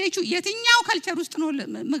ስለዚህ የትኛው ካልቸር ውስጥ ነው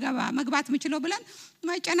መግባት ምችለው ብለን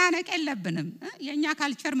መጨናነቅ የለብንም የኛ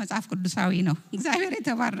ካልቸር መጽሐፍ ቅዱሳዊ ነው እግዚአብሔር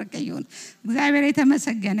የተባረከ ይሁን እግዚአብሔር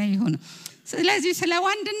የተመሰገነ ይሁን ስለዚህ ስለ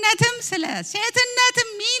ወንድነትም ስለ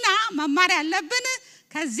ሴትነትም ሚና መማር ያለብን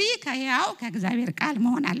ከዚህ ከያው ከእግዚአብሔር ቃል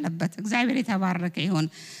መሆን አለበት እግዚአብሔር የተባረከ ይሁን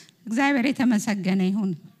እግዚአብሔር የተመሰገነ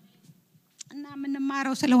ይሁን እና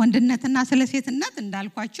ምንማረው ስለ ወንድነትና ስለ ሴትነት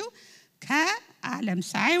እንዳልኳችሁ ከዓለም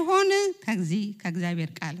ሳይሆን ከዚህ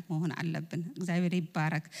ከእግዚአብሔር ቃል መሆን አለብን እግዚአብሔር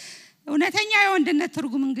ይባረክ እውነተኛ የወንድነት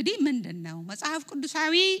ትርጉም እንግዲህ ምንድነው መጽሐፍ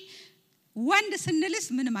ቅዱሳዊ ወንድ ስንልስ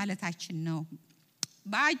ምን ማለታችን ነው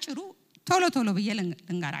በአጭሩ ቶሎ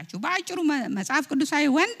ልንገራችሁ በአጭሩ መጽሐፍ ቅዱሳዊ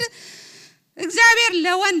ወንድ እግዚአብሔር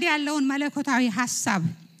ለወንድ ያለውን መለኮታዊ ሐሳብ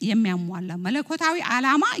የሚያሟላ መለኮታዊ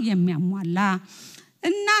ዓላማ የሚያሟላ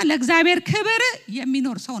እና ለእግዚአብሔር ክብር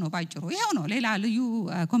የሚኖር ሰው ነው ባጭሩ ይሄው ነው ሌላ ልዩ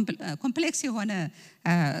ኮምፕሌክስ የሆነ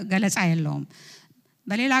ገለጻ የለውም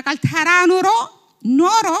በሌላ ቃል ተራኑሮ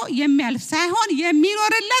ኖሮ የሚያልፍ ሳይሆን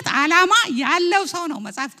የሚኖርለት ዓላማ ያለው ሰው ነው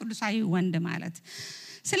መጽሐፍ ቅዱሳዊ ወንድ ማለት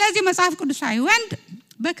ስለዚህ መጽሐፍ ቅዱሳዊ ወንድ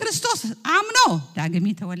በክርስቶስ አምኖ ዳግም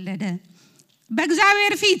የተወለደ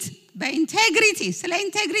በእግዚአብሔር ፊት በኢንቴግሪቲ ስለ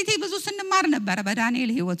ኢንቴግሪቲ ብዙ ስንማር ነበር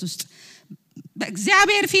በዳንኤል ህይወት ውስጥ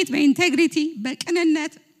በእግዚአብሔር ፊት በኢንቴግሪቲ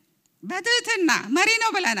በቅንነት በትህትና መሪ ነው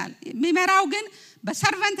ብለናል የሚመራው ግን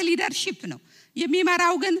በሰርቫንት ሊደርሺፕ ነው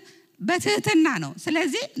የሚመራው ግን በትህትና ነው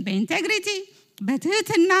ስለዚህ በኢንቴግሪቲ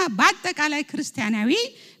በትህትና በአጠቃላይ ክርስቲያናዊ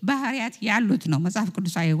ባህሪያት ያሉት ነው መጽሐፍ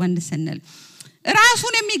ቅዱሳዊ ወንድ ስንል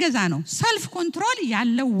ራሱን የሚገዛ ነው ሰልፍ ኮንትሮል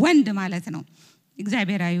ያለው ወንድ ማለት ነው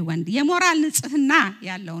እግዚአብሔራዊ ወንድ የሞራል ንጽህና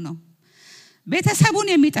ያለው ነው ቤተሰቡን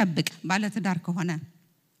የሚጠብቅ ባለትዳር ከሆነ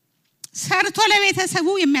ሰርቶ ለቤተሰቡ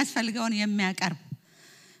የሚያስፈልገውን የሚያቀርብ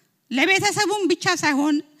ለቤተሰቡም ብቻ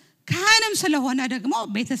ሳይሆን ካህንም ስለሆነ ደግሞ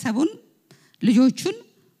ቤተሰቡን ልጆቹን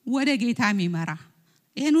ወደ ጌታ የሚመራ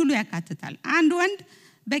ይሄን ሁሉ ያካትታል አንድ ወንድ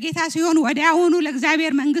በጌታ ሲሆን ወዲያውኑ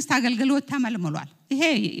ለእግዚአብሔር መንግስት አገልግሎት ተመልምሏል ይሄ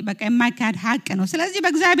በቃ የማይካድ ሀቅ ነው ስለዚህ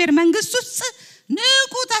በእግዚአብሔር መንግስት ውስጥ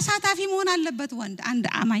ንቁ ተሳታፊ መሆን አለበት ወንድ አንድ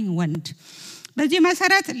አማኝ ወንድ በዚህ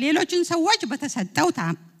መሰረት ሌሎችን ሰዎች በተሰጠው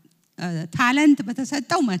ታለንት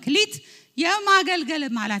በተሰጠው መክሊት የማገልገል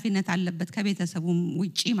ኃላፊነት አለበት ከቤተሰቡም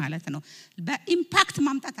ውጪ ማለት ነው በኢምፓክት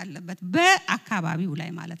ማምጣት አለበት በአካባቢው ላይ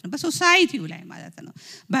ማለት ነው በሶሳይቲው ላይ ማለት ነው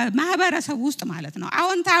በማህበረሰቡ ውስጥ ማለት ነው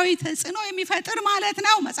አዎንታዊ ተጽዕኖ የሚፈጥር ማለት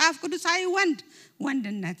ነው መጽሐፍ ቅዱሳዊ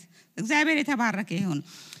ወንድነት እግዚአብሔር የተባረከ ይሁን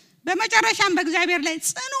በመጨረሻም በእግዚአብሔር ላይ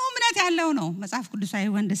ጽኑ እምነት ያለው ነው መጽሐፍ ቅዱሳዊ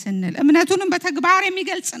ወንድ ስንል እምነቱንም በተግባር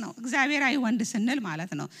የሚገልጽ ነው እግዚአብሔራዊ ወንድ ስንል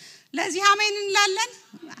ማለት ነው ለዚህ አሜን እንላለን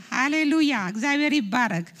ሃሌሉያ እግዚአብሔር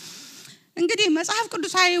ይባረክ እንግዲህ መጽሐፍ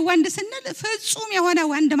ቅዱሳዊ ወንድ ስንል ፍጹም የሆነ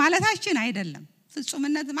ወንድ ማለታችን አይደለም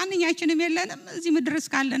ፍጹምነት ማንኛችንም የለንም እዚህ ምድር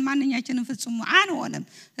እስካለን ማንኛችንም ፍጹም አንሆንም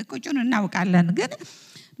እቁጩን እናውቃለን ግን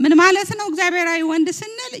ምን ማለት ነው እግዚአብሔራዊ ወንድ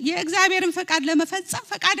ስንል የእግዚአብሔርን ፈቃድ ለመፈጸም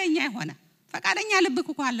ፈቃደኛ ልብ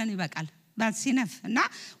ካለን ይበቃል ባሲነፍ እና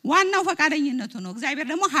ዋናው ፈቃደኝነቱ ነው እግዚአብሔር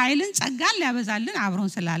ደግሞ ኃይልን ጸጋን ሊያበዛልን አብሮን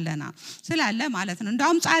ስላለ ማለት ነው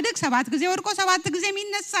እንዳውም ጻድቅ 7 ጊዜ ወድቆ 7 ጊዜ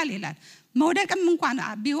ይነሳል ይላል መውደቅም እንኳን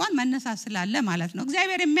ቢሆን መነሳት ስላለ ማለት ነው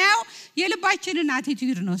እግዚአብሔር የሚያየው የልባችንን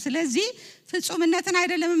አቲቲዩድ ነው ስለዚህ ፍጹምነትን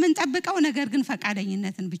አይደለም የምንጠብቀው ነገር ግን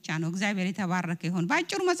ፈቃደኝነትን ብቻ ነው እግዚአብሔር የተባረከ ይሁን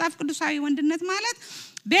ባጭሩ መጽሐፍ ቅዱሳዊ ወንድነት ማለት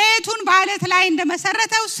ቤቱን በአለት ላይ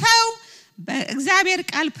እንደመሰረተው ሰው በእግዚአብሔር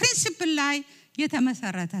ቃል ፕሪንሲፕል ላይ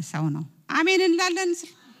የተመሰረተ ሰው ነው አሜን እንላለን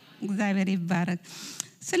እግዚአብሔር ይባረክ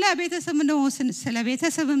ስለ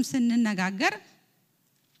ቤተሰብም ስንነጋገር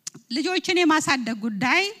ልጆችን የማሳደግ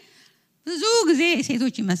ጉዳይ ብዙ ጊዜ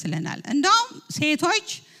ሴቶች ይመስለናል እንደውም ሴቶች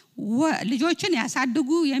ልጆችን ያሳድጉ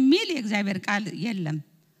የሚል የእግዚአብሔር ቃል የለም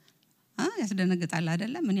ያስደነግጣል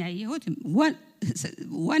አይደለም ምን ያየሁት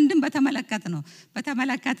ወንድም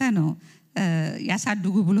በተመለከተ ነው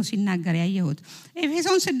ያሳድጉ ብሎ ሲናገር ያየሁት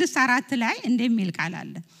ኤፌሶን 6:4 ላይ እንደሚል ቃል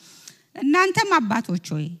አለ እናንተም አባቶች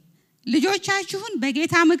ሆይ ልጆቻችሁን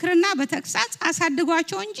በጌታ ምክርና በተግሳጽ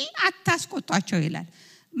አሳድጓቸው እንጂ አታስቆጧቸው ይላል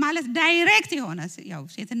ማለት ዳይሬክት የሆነ ያው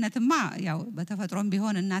ሴትነትማ ያው በተፈጥሮም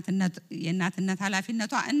ቢሆን የእናትነት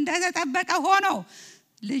ኃላፊነቷ እንደተጠበቀ ሆኖ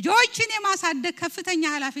ልጆችን የማሳደግ ከፍተኛ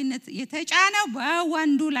ኃላፊነት የተጫነው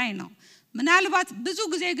በወንዱ ላይ ነው ምናልባት ብዙ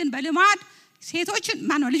ጊዜ ግን በልማድ ሴቶችን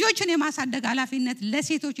ልጆችን የማሳደግ ኃላፊነት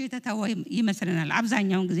ለሴቶች የተተወ ይመስልናል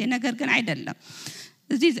አብዛኛውን ጊዜ ነገር ግን አይደለም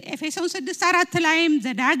እዚህ ኤፌሶን 6:4 ላይም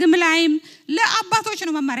ዘዳግም ላይም ለአባቶች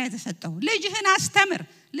ነው መመሪያ የተሰጠው ልጅህን አስተምር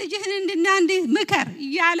ልጅህን እንዲህ ምከር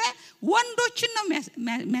ይያለ ወንዶችን ነው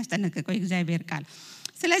የሚያስጠነቅቀው እግዚአብሔር ቃል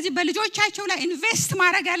ስለዚህ በልጆቻቸው ላይ ኢንቨስት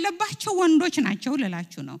ማድረግ ያለባቸው ወንዶች ናቸው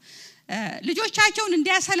ለላችሁ ነው ልጆቻቸውን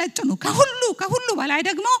እንዲያሰለጥኑ ከሁሉ በላይ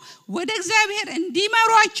ደግሞ ወደ እግዚአብሔር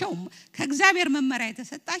እንዲመሯቸው ከእግዚአብሔር መመሪያ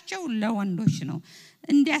የተሰጣቸው ለወንዶች ነው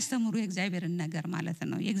እንዲያስተምሩ የእግዚአብሔርን ነገር ማለት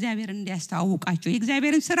ነው የእግዚአብሔርን እንዲያስተዋውቃቸው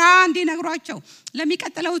የእግዚአብሔርን ስራ እንዲነግሯቸው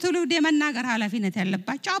ለሚቀጥለው ትውልድ የመናገር ኃላፊነት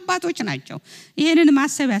ያለባቸው አባቶች ናቸው ይሄንን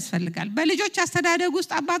ማሰብ ያስፈልጋል በልጆች አስተዳደግ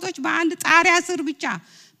ውስጥ አባቶች በአንድ ጣሪያ ስር ብቻ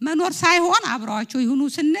መኖር ሳይሆን አብረዋቸው ይሁኑ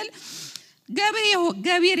ስንል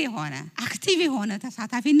ገቢር የሆነ አክቲቭ የሆነ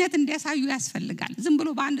ተሳታፊነት እንዲያሳዩ ያስፈልጋል ዝም ብሎ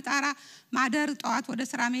በአንድ ጣራ ማደር ጧት ወደ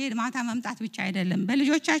ስራ መሄድ ማታ መምጣት ብቻ አይደለም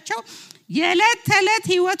በልጆቻቸው የዕለት ተዕለት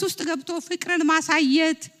ህይወት ውስጥ ገብቶ ፍቅርን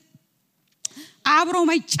ማሳየት አብሮ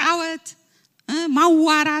መጫወት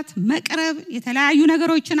ማዋራት መቅረብ የተለያዩ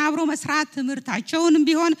ነገሮችን አብሮ መስራት ትምህርታቸውንም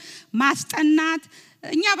ቢሆን ማስጠናት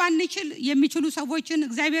እኛ ባንችል የሚችሉ ሰዎችን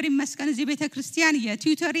እግዚአብሔር ይመስገን እዚህ ቤተክርስቲያን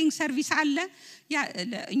የቲዩተሪንግ ሰርቪስ አለ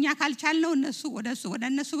እኛ ካልቻልነው ወደ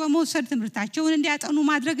እነሱ በመውሰድ ትምህርታቸውን እንዲያጠኑ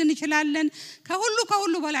ማድረግ እንችላለን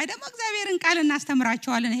ከሁሉ በላይ ደግሞ እግዚአብሔርን ቃል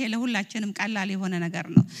እናስተምራቸዋለን ይሄ ለሁላችንም ቀላል የሆነ ነገር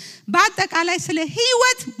ነው በአጠቃላይ ስለ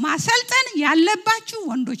ህይወት ማሰልጠን ያለባችሁ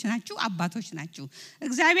ወንዶች ናችሁ አባቶች ናችሁ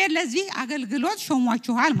እግዚአብሔር ለዚህ አገልግሎት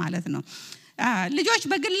ሾሟችኋል ማለት ነው ልጆች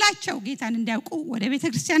በግላቸው ጌታን እንዲያውቁ ወደ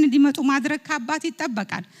ቤተክርስቲያን እንዲመጡ ማድረግ ከአባት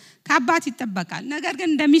ይጠበቃል ነገር ግን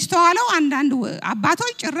እንደሚስተዋለው አንዳንድ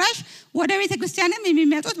አባቶች ጭራሽ ወደ ቤተክርስቲያንም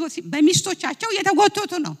የሚመጡት በሚስቶቻቸው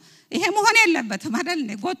የተጎተቱ ነው ይሄ መሆን የለበትም አይደል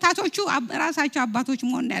ጎታቶቹ ራሳቸው አባቶች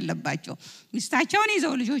መሆን ያለባቸው ሚስታቸውን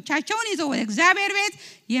ይዘው ልጆቻቸውን ይዘው ወደ እግዚአብሔር ቤት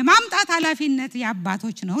የማምጣት ኃላፊነት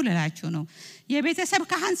የአባቶች ነው ለላችሁ ነው የቤተሰብ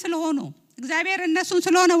ካህን ስለሆኑ እግዚአብሔር እነሱን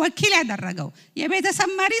ስለሆነ ወኪል ያደረገው የቤተሰብ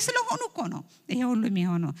መሪ ስለሆኑ እኮ ነው ይሄ ሁሉ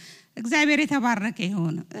የሚሆነው እግዚአብሔር የተባረከ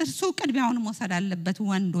ይሁን እርሱ ቅድሚያውን መውሰድ አለበት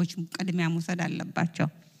ወንዶች ቅድሚያ መውሰድ አለባቸው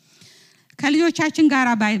ከልጆቻችን ጋር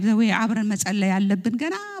ባይዘው አብረን መጸለይ ያለብን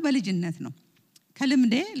ገና በልጅነት ነው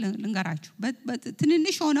ከልምዴ ልንገራችሁ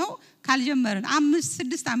ትንንሽ ሆነው ካልጀመርን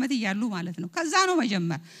 5-6 ዓመት ይያሉ ማለት ነው ከዛ ነው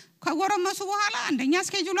መጀመር ከጎረመሱ በኋላ አንደኛ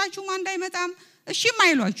ስኬጁላችሁ ማን እንዳይመጣም እሺም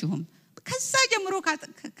አይሏችሁም ከዛ ጀምሮ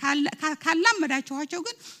ካላመዳችኋቸው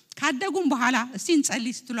ግን ካደጉም በኋላ እስቲ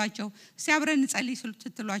እንጸልይ ስትሏቸው እስቲ አብረን እንጸልይ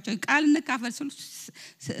ስትሏቸው ቃል እንካፈል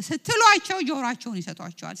ስትሏቸው ጆሮአቸውን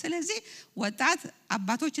ይሰጧቸዋል ስለዚህ ወጣት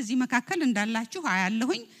አባቶች እዚህ መካከል እንዳላችሁ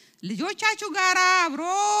አያለሁኝ ልጆቻችሁ ጋራ አብሮ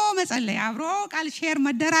መጸለይ አብሮ ቃል ሼር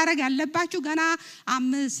መደራረግ ያለባችሁ ገና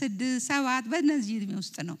 5-6-7 በእነዚህ እድሜ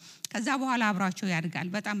ውስጥ ነው ከዛ በኋላ አብራቸው ያድጋል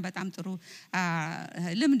በጣም ጥሩ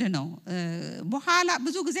ልምድ ነው በኋላ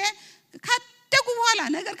ብዙ ጊዜ ካደጉ በኋላ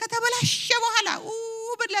ነገር ከተበላሸ በኋላ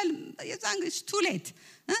ብለን የዛን ቱ ሌት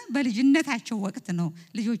በልጅነታቸው ወቅት ነው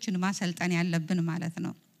ልጆችን ማሰልጠን ያለብን ማለት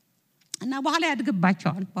ነው እና በኋላ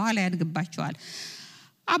ያድግባቸዋል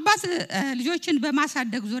አባት ልጆችን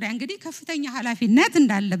በማሳደግ ዙሪያ እንግዲህ ከፍተኛ ኃላፊነት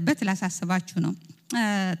እንዳለበት ላሳስባችሁ ነው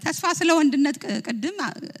ተስፋ ስለ ወንድነት ቅድም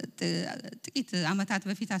ጥቂት አመታት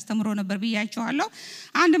በፊት አስተምሮ ነበር ብያችኋለሁ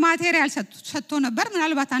አንድ ማቴሪያል ሰጥቶ ነበር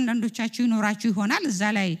ምናልባት አንዳንዶቻችሁ ይኖራችሁ ይሆናል እዛ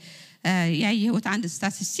ላይ ያየሁት አንድ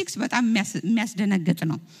ስታቲስቲክስ በጣም የሚያስደነግጥ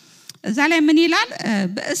ነው እዛ ላይ ምን ይላል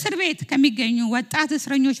በእስር ቤት ከሚገኙ ወጣት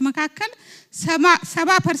እስረኞች መካከል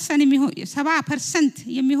 70%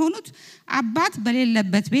 የሚሆኑት አባት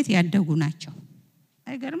በሌለበት ቤት ያደጉ ናቸው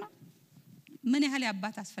አይገርም ምን ያህል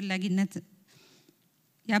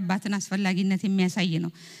የአባትን አስፈላጊነት የሚያሳይ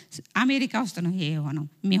ነው አሜሪካ ውስጥ ነው ይሄ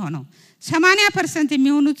የሚሆነው 80%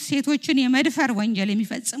 የሚሆኑት ሴቶችን የመድፈር ወንጀል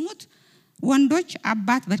የሚፈጽሙት ወንዶች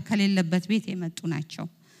አባት በከሌለበት ቤት የመጡ ናቸው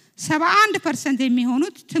 71%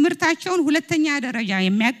 የሚሆኑት ትምህርታቸውን ሁለተኛ ደረጃ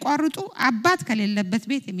የሚያቋርጡ አባት ከሌለበት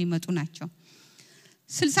ቤት የሚመጡ ናቸው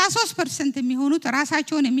 63% የሚሆኑት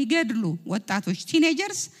ራሳቸውን የሚገድሉ ወጣቶች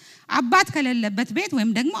ቲኔጀርስ አባት ከሌለበት ቤት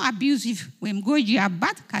ወይም ደግሞ አቢዩዚቭ ወይም ጎጂ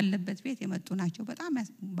አባት ካለበት ቤት የመጡ ናቸው በጣም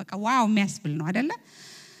በቃ ዋው የሚያስብል ነው አይደለ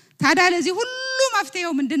ታዲያ ለዚህ ሁሉ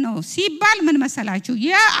መፍትሄው ምንድነው ሲባል ምን መሰላችሁ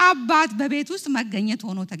የአባት በቤት ውስጥ መገኘት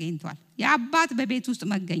ሆኖ ተገኝቷል የአባት በቤት ውስጥ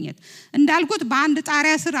መገኘት እንዳልኩት በአንድ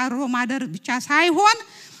ጣሪያ ስር አብሮ ማደር ብቻ ሳይሆን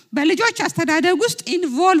በልጆች አስተዳደግ ውስጥ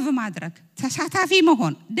ኢንቮልቭ ማድረግ ተሳታፊ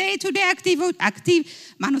መሆን ዴይ ቱ ዴይ አክቲቭ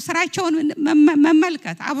ስራቸውን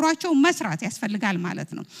መመልከት አብሯቸው መስራት ያስፈልጋል ማለት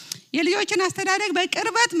ነው የልጆችን አስተዳደግ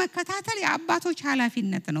በቅርበት መከታተል የአባቶች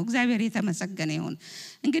ኃላፊነት ነው እግዚአብሔር የተመሰገነ ይሁን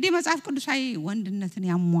እንግዲህ መጽሐፍ ቅዱሳዊ ወንድነትን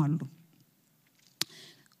ያሟሉ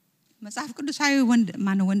መጽሐፍ ቅዱሳዊ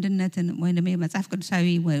ወንድነትን ወይንም መጽሐፍ ቅዱሳዊ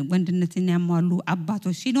ወንድነትን ያሟሉ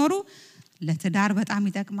አባቶች ሲኖሩ ለትዳር በጣም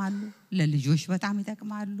ይጠቅማሉ ለልጆች በጣም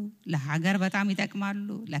ይጠቅማሉ ለሀገር በጣም ይጠቅማሉ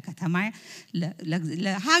ለከተማ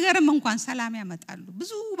ለሀገርም እንኳን ሰላም ያመጣሉ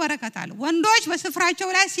ብዙ በረከት አለ ወንዶች በስፍራቸው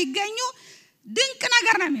ላይ ሲገኙ ድንቅ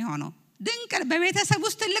ነገር ነው የሚሆነው ድንቅ በቤተሰብ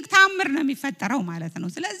ውስጥ ትልቅ ታምር ነው የሚፈጠረው ማለት ነው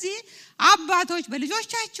ስለዚህ አባቶች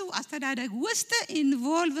በልጆቻቸው አስተዳደግ ውስጥ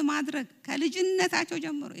ኢንቮልቭ ማድረግ ከልጅነታቸው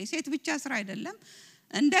ጀምሮ የሴት ብቻ ስራ አይደለም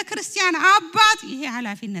እንደ ክርስቲያን አባት ይሄ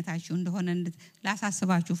ኃላፊነታችሁ እንደሆነ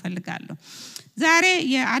ላሳስባችሁ ፈልጋለሁ ዛሬ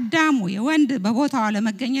የአዳሙ የወንድ በቦታው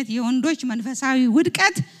ለመገኘት የወንዶች መንፈሳዊ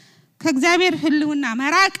ውድቀት ከእግዚአብሔር ህልውና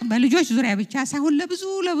መራቅ በልጆች ዙሪያ ብቻ ሳይሆን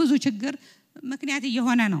ለብዙ ችግር ምክንያት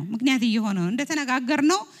እየሆነ ነው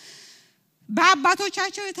እንደተነጋገርነው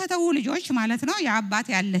በአባቶቻቸው የተተው ልጆች ማለት ነው የአባት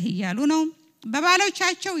ያለህ ይያሉ ነው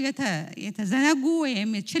በባሎቻቸው የተዘነጉ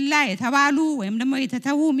ወይም ችላ የተባሉ ወይም ደግሞ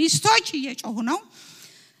የተተው ሚስቶች እየጮሁ ነው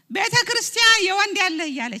ቤተክርስቲያን የወንድ ያለህ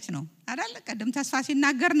ያለች ነው አይደል ቀደም ተስፋ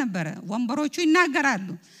ሲናገር ነበር ወንበሮቹ ይናገራሉ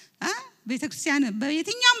ቤተክርስቲያን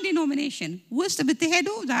በየትኛውም ዲኖሚኔሽን ውስጥ ብትሄዱ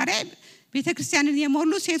ዛሬ ቤተክርስቲያንን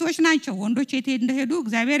የሞሉ ሴቶች ናቸው ወንዶች የት እንደሄዱ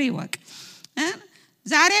እግዚአብሔር ይወቅ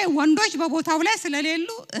ዛሬ ወንዶች በቦታው ላይ ስለሌሉ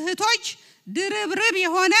እህቶች ድርብርብ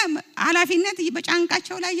የሆነ ኃላፊነት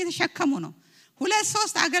በጫንቃቸው ላይ እየተሸከሙ ነው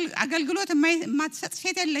 2-3 አገልግሎት ማትሰጥ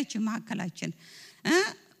ሴት የለችም ማከላችን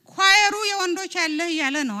ኳየሩ የወንዶች ያለህ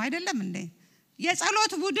ያለ ነው አይደለም እንዴ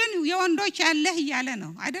የጸሎት ቡድን የወንዶች ያለህ ያለ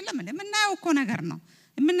ነው አይደለም እንዴ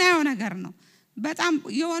ምናየው ነገር ነው በጣም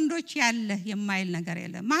የወንዶች ያለህ የማይል ነገር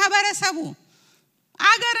የለም ማህበረሰቡ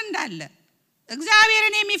አገር እንዳለ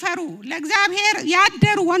እግዚአብሔርን የሚፈሩ ለእግዚአብሔር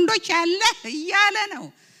ያደሩ ወንዶች ያለህ ያለ ነው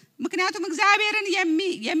ምክንያቱም እግዚአብሔርን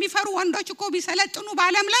የሚፈሩ ወንዶች እኮ ቢሰለጥኑ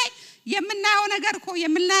በአለም ላይ የምናየው ነገር እኮ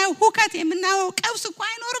የምናየው ሁከት የምናየው ቀውስ እኮ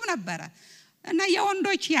አይኖርም ነበር እና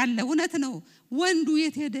የወንዶች ያለ እውነት ነው ወንዱ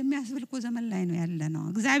የት ሄደ የሚያስብል እኮ ዘመን ላይ ነው ያለ ነው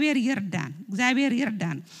እግዚአብሔር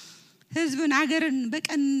ይርዳን ህዝብን አገርን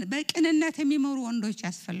በቅንነት የሚመሩ ወንዶች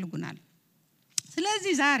ያስፈልጉናል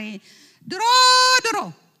ስለዚህ ዛሬ ድሮ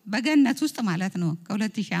በገነት ውስጥ ማለት ነው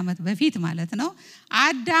ከ2000 ዓመት በፊት ማለት ነው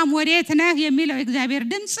አዳም ወዴት ነህ የሚለው እግዚአብሔር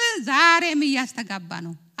ድምጽ ዛሬም ያስተጋባ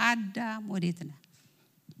ነው አዳም ወዴት ነህ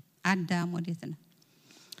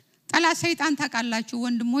ጠላት ሰይጣን ታቃላችሁ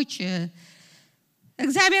ወንድሞች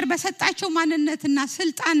እግዚአብሔር በሰጣቸው ማንነትና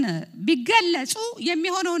ስልጣን ቢገለጹ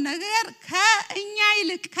የሚሆነው ነገር ከእኛ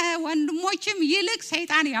ይልቅ ከወንድሞችም ይልቅ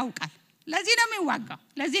ሰይጣን ያውቃል ለዚህ ነው የሚዋጋው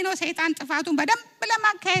ለዚህ ነው ሰይጣን ጥፋቱን በደንብ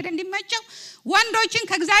ለማካሄድ እንዲመቸው ወንዶችን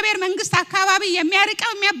ከእግዚአብሔር መንግስት አካባቢ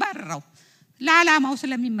የሚያርቀው የሚያባርረው ለዓላማው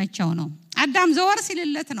ስለሚመቸው ነው አዳም ዘወር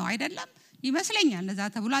ሲልለት ነው አይደለም ይመስለኛል ለዛ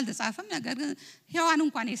ተብሎ አልተጻፈም ነገር ግን ሔዋን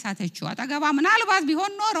እንኳን የሳተችው አጠገባ ምናልባት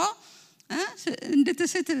ቢሆን ኖሮ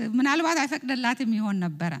እንድትስት ምናልባት አይፈቅድላትም ይሆን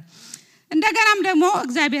ነበር እንደገናም ደግሞ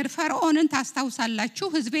እግዚአብሔር ፈርዖንን ታስታውሳላችሁ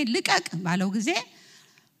ህዝቤን ልቀቅ ባለው ጊዜ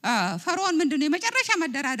ፈርዖን ምንድነው የመጨረሻ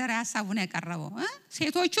መደራደሪያ ሐሳቡን ያቀረበው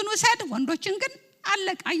ሴቶቹን ወሰድ ወንዶችን ግን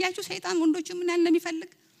አለቅ አያችሁ ሰይጣን ወንዶችን ምን ያህል እንደሚፈልግ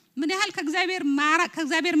ምን ያህል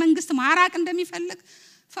ከእግዚአብሔር መንግስት ማራቅ እንደሚፈልግ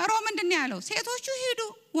ፈርዖን ምንድነው ያለው ሴቶቹ ሄዱ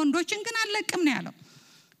ወንዶችን ግን አለቅም ነው ያለው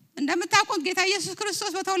እንደምታውቁት ጌታ ኢየሱስ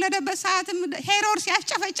ክርስቶስ በተወለደበት ሰዓትም ሄሮድስ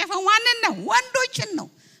ያስጨፈጨፈው ማንን ነው ወንዶችን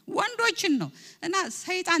ነው እና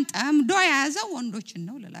ሰይጣን ጠምዶ ያዘው ወንዶችን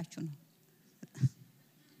ነው ልላችሁ ነው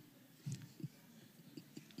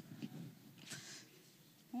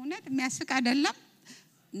እውነት የሚያስቅ አይደለም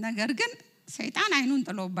ነገር ግን ሰይጣን አይኑን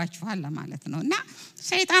ጥሎባችኋል ለማለት ነውና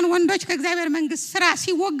ሰይጣን ወንዶች ከእግዚአብሔር መንግስት ስራ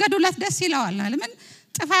ሲወገዱለት ደስ ይለዋል ለምን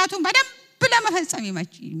ጥፋቱን በደንብ ለመፈጸም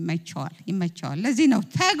ይመቸዋል ለዚህ ነው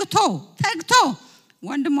ተግቶ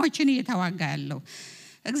ወንድሞችን እየተዋጋ ያለው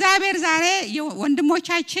እግዚአብሔር ዛሬ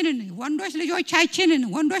ወንድሞቻችንን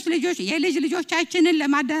የልጅ ልጆቻችንን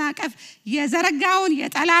ለማደናቀፍ የዘረጋውን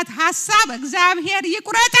የጠላት ሐሳብ እግዚአብሔር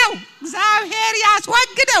ይቁረጠው እግዚአብሔር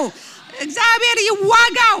ያስወግደው እግዚአብሔር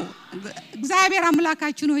ይዋጋው እግዚአብሔር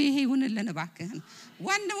አምላካችን ሆይ ይሄ ይሁንልን ባክህን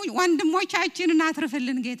ወንድሞቻችንን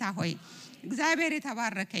አትርፍልን ጌታ ሆይ እግዚአብሔር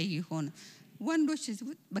የተባረከ ይሁን ወንዶች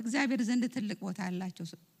በእግዚአብሔር ዘንድ ትልቅ ቦታ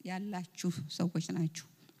ያላችሁ ሰዎች ናችሁ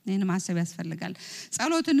እኔን ማሰብ ያስፈልጋል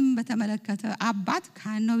ጸሎትንም በተመለከተ አባት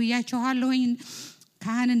ካህን ነው ያቻዋለሁኝ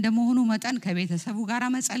ካህን እንደመሆኑ መጠን ከቤተሰቡ ጋር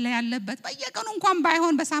መጸለይ ያለበት በየቀኑ እንኳን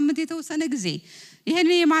ባይሆን በሳምንት የተወሰነ ጊዜ ይሄን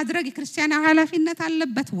የማድረግ የክርስቲያናዊ ኃላፊነት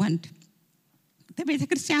አለበት ወንድ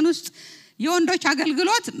በቤተክርስቲያን ውስጥ የወንዶች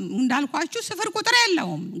አገልግሎት እንዳልኳችሁ ስፍር ቁጥር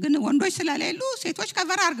የለውም ግን ወንዶች ስለሌሉ ሴቶች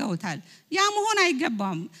ከቨር አድርገውታል ያ መሆን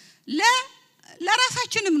አይገባም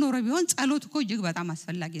ለራሳችንም ኖር ቢሆን ጸሎት እኮ እጅግ በጣም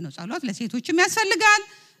አስፈላጊ ነው ጸሎት ለሴቶችም ያስፈልጋል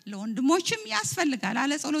ለወንድሞችም ያስፈልጋል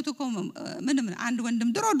አለ ጸሎት እኮ ምንም አንድ ወንድም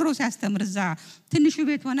ድሮ ሲያስተምር እዛ ትንሹ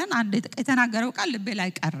ቤት ሆነን አንድ የተናገረው ቃል ልቤ ላይ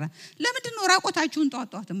ቀረ ለምንድን ነው ራቆታችሁን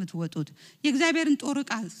ጧጧት የምትወጡት የእግዚአብሔርን ጦር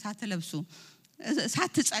ዕቃ ሳትለብሱ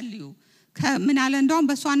ሳትጸልዩ ከምን አለ እንደውም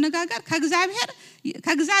በሷ አነጋገር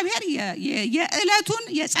ከእግዚአብሔር የእለቱን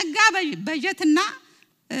የጸጋ በጀትና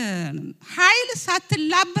ኃይል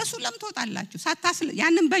ሳትላበሱ ለምን ትወጣላችሁ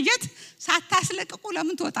ያንን በጀት ሳታስለቅቁ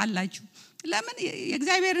ለምን ትወጣላችሁ ለምን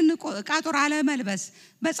የእግዚአብሔርን ቃጦር አለ መልበስ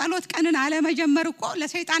በጸሎት ቀንን አለ መጀመር እኮ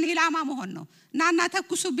ለሰይጣን ኢላማ መሆን ነው ናና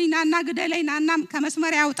ተኩሱብኝ ናና ግደለኝ ናና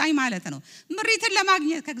ከመስመር ያውጣኝ ማለት ነው ምሪትን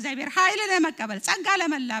ለማግኘት ከእግዚአብሔር ኃይል ለመቀበል ጸጋ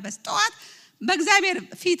ለመላበስ ጠዋት በእግዚአብሔር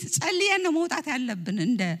ፊት ጸልየን መውጣት ያለብን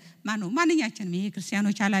እንደ ማንኛችንም ይሄ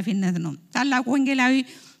ክርስቲያኖች ኃላፊነት ነው ታላቁ ወንጌላዊ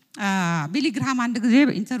ቢሊ ግርሃም አንድ ጊዜ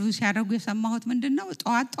ኢንተርቪው ሲያደርጉ የሰማሁት ምንድነው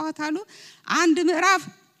ጠዋት አሉ አንድ ምዕራፍ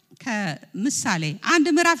ከምሳሌ አንድ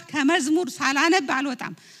ምዕራፍ ከመዝሙር ሳላነብ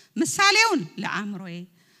አልወጣም ምሳሌውን ለአእምሮዬ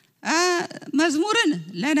መዝሙርን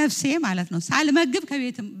ለነፍሴ ማለት ነው ሳልመግብ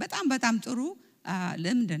ከቤትም በጣም ጥሩ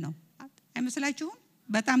ልምድ ነው አይመስላችሁም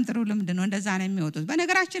በጣም ጥሩ ልምድ ነው እንደዛ ነው የሚወጡት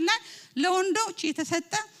በነገራችን ላይ ለወንዶች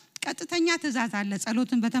የተሰጠ ቀጥተኛ ትእዛዝ አለ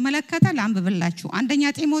ጸሎትን በተመለከተ ላንብብላችሁ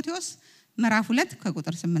አንደኛ ጢሞቴዎስ ምዕራፍ 2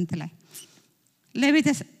 ከቁጥር 8 ላይ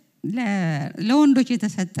ለወንዶች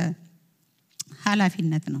የተሰጠ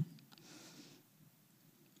ኃላፊነት ነው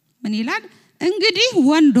ምን ይላል እንግዲህ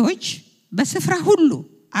ወንዶች በስፍራ ሁሉ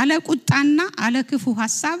አለ ቁጣና አለ ክፉ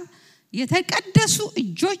ሐሳብ የተቀደሱ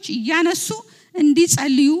እጆች እያነሱ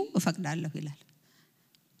እንዲጸልዩ እፈቅዳለሁ ይላል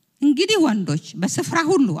እንግዲህ ወንዶች በስፍራ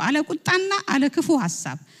ሁሉ አለ ቁጣና አለ ክፉ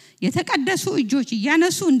ሐሳብ የተቀደሱ እጆች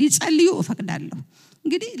እያነሱ እንዲጸልዩ እፈቅዳለሁ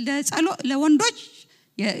እንግዲህ ለወንዶች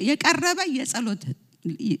የቀረበ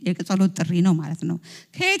የጸሎት ጥሪ ነው ማለት ነው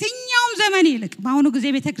ከየትኛውም ዘመን ይልቅ በአሁኑ ጊዜ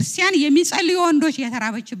ቤተክርስቲያን የሚጸልዩ ወንዶች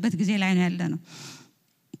የተራበችበት ጊዜ ላይ ነው ያለነው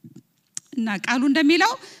እና ቃሉ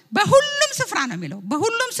እንደሚለው በሁሉም ስፍራ ነው የሚለው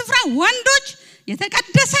በሁሉም ስፍራ ወንዶች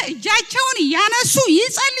የተቀደሰ እጃቸውን ያነሱ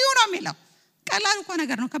ይጸልዩ ነው የሚለው ቀላል እኮ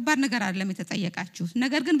ነገር ነው ከባድ ነገር አይደለም የተጠየቃችሁ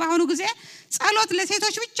ነገር ግን በአሁኑ ጊዜ ጸሎት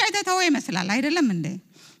ለሴቶች ብቻ የተተወ ይመስላል አይደለም እንዴ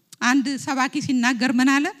አንድ ሰባኪ ሲናገር ምን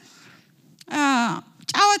አለ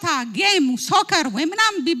ጫወታ ጌም ሶከር ወይ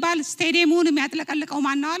ምናም ቢባል ስቴዲየሙን የሚያጥለቀልቀው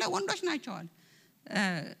ማን ነው አለ ወንዶች ናቸው አለ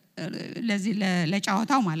ለዚህ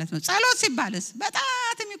ለጫወታው ማለት ነው ጸሎት ሲባልስ በጣም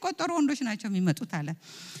የሚቆጠሩ ወንዶች ናቸው የሚመጡት አለ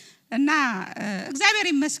እና እግዚአብሔር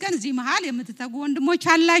ይመስገን እዚህ መሃል የምትተጉ ወንድሞች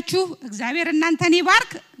አላችሁ እግዚአብሔር እናንተን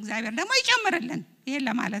ይባርክ እግዚአብሔር ደግሞ ይጨምርልን ይሄን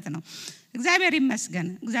ለማለት ነው እግዚአብሔር ይመስገን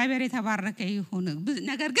እግዚአብሔር የተባረከ ይሁን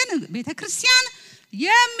ነገር ግን ቤተክርስቲያን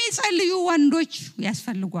የሚጸልዩ ወንዶች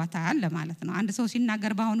ያስፈልጓታል ለማለት ነው አንድ ሰው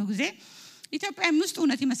ሲናገር በአሁኑ ጊዜ ኢትዮጵያ ውስጥ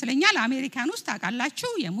እውነት ይመስለኛል አሜሪካን ውስጥ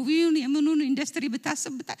ታውቃላችሁ የሙቪውን የምኑን ኢንዱስትሪ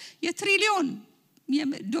ብታስብታ የትሪሊዮን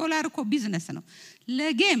ዶላር እኮ ቢዝነስ ነው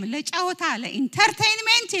ለጌም ለጫወታ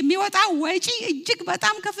ለኢንተርቴይንመንት የሚወጣው ወጪ እጅግ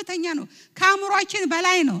በጣም ከፍተኛ ነው ካምሯችን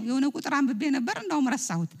በላይ ነው የሆነ ቁጥር አንብቤ ነበር እንደውም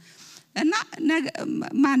ረሳሁት እና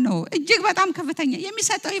ማን ነው እጅግ በጣም ከፍተኛ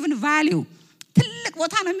የሚሰጠው ኢቭን ቫልዩ ትልቅ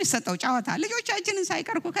ቦታ ነው የሚሰጠው ጫወታ ልጆቻችንን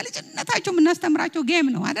ሳይቀርኩ ከልጅነታቸው እናስተምራቸው ጌም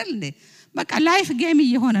ነው አይደል እንዴ በቃ ላይፍ ጌም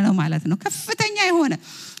እየሆነ ነው ማለት ነው ከፍተኛ የሆነ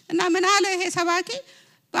እና ምን አለ ይሄ ሰባኪ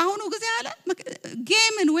በአሁኑ ጊዜ አለ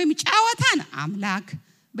ጌምን ወይም ጫወታን አምላክ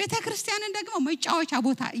ቤተክርስቲያንን ደግሞ መጫወቻ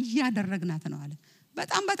ቦታ እያደረግናት ነው አለ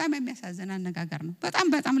በጣም የሚያሳዝን አነጋገር ነው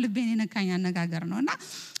በጣም ልቤን የነካኝ አነጋገር ነውና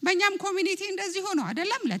በእኛም ኮሚኒቲ እንደዚህ ሆኖ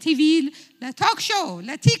አይደለም ለቲቪ ለቶክ ሾው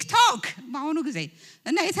ለቲክቶክ በአሁኑ ጊዜ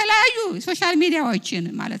እና የተለያዩ ሶሻል ሚዲያዎችን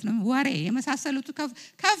ማለት ነው ወሬ የመሳሰሉት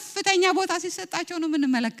ከፍተኛ ቦታ ሲሰጣቸው ነው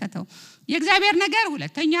የምንመለከተው የእግዚአብሔር ነገር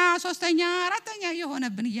ሁለተኛ ሶስተኛ አራተኛ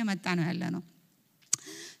የሆነብን እየመጣ ነው ያለነው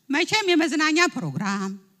መቼም የመዝናኛ ፕሮግራም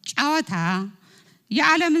ጫወታ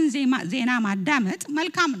የዓለምን ዜና ማዳመጥ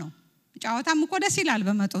መልካም ነው ጫወታም እኮ ደስ ይላል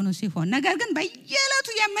በመጠኑ ሲሆን ነገር ግን በየለቱ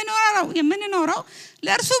የምንኖረው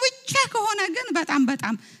ለእርሱ ብቻ ከሆነ ግን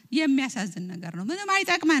በጣም የሚያሳዝን ነገር ነው ምንም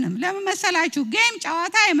አይጠቅመንም ለምን መሰላችሁ ጌም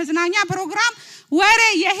ጫወታ የመዝናኛ ፕሮግራም ወሬ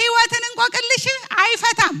የህይወትን እንቆቅልሽ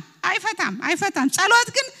አይፈታም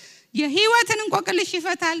ጸሎት ግን የህይወትን እንቆቅልሽ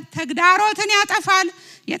ይፈታል ተግዳሮትን ያጠፋል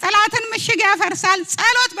የጠላትን ምሽግ ያፈርሳል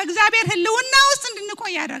ጸሎት በእግዚአብሔር ህልውና ውስጥ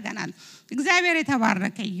እንድንቆይ ያደርገናል እግዚአብሔር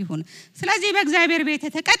የተባረከ ይሁን ስለዚህ በእግዚአብሔር ቤት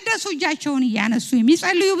የተቀደሱ እጃቸውን ያነሱ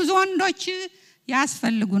የሚጸልዩ ብዙ ወንዶች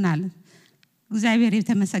ያስፈልጉናል እግዚአብሔር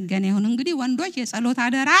የተመሰገነ ይሁን እንግዲህ ወንዶች የጸሎት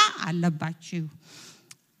አደራ አለባችሁ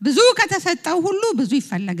ብዙ ከተሰጠው ሁሉ ብዙ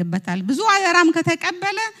ይፈልግበታል ብዙ አደራም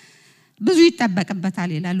ከተቀበለ ብዙ ይተበቀበታል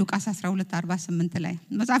ይላል ሉቃስ 12:48 ላይ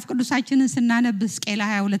መጽሐፍ ቅዱሳችንን ስናነብ ሕዝቅኤል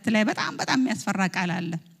 22 ላይ በጣም የሚያስፈራ ቃል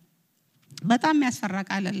አለ በጣም የሚያስፈራ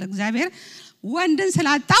ቃል አለ እግዚአብሔር ወንድን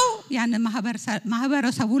ስላጣው ያን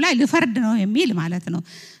ማህበረሰቡ ላይ ልፈርድ ነው የሚል ማለት ነው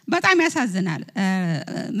በጣም ያሳዝናል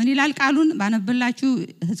ምን ይላል ቃሉን ባነብላችሁ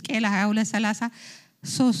ሕዝቅኤል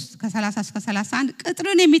 22:33 ከ30 እስከ 31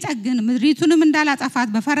 ቅጥርን የሚጠግን ምድሪቱንም እንዳላጠፋት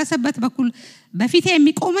በፈረሰበት በኩል በፊቴ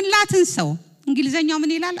የሚቆምላትን ሰው እንግሊዘኛው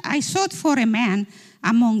ምን ይላል I sought for a man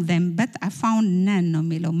among them but I found none ነው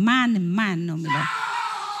የሚለው ማን ነው የሚለው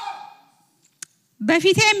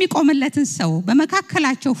በፊቴ የሚቆምለትን ሰው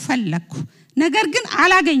በመካከላቸው ፈለኩ ነገር ግን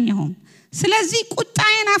አላገኘሁም ስለዚህ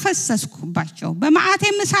ቁጣዬን አፈሰስኩባቸው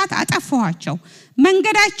በመዓቴም እሳት አጠፋኋቸው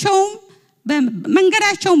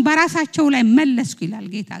መንገዳቸውን በራሳቸው ላይ መለስኩ ይላል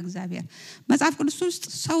ጌታ እግዚአብሔር መጽሐፍ ቅዱስ ውስጥ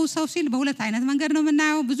ሰው ሲል በሁለት አይነት መንገድ ነው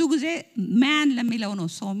የምናየው ብዙ ጊዜ ማን ለሚለው ነው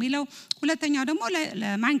ሰው የሚለው ሁለተኛው ደግሞ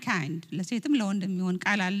ለማንካይንድ ለሴትም ለወንድም የሚሆን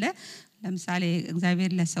ቃል አለ ለምሳሌ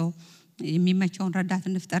እግዚአብሔር ለሰው የሚመቸውን ረዳት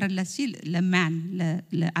እንፍጠርለት ሲል ለማን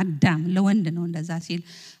ለአዳም ለወንድ ነው እንደዛ ሲል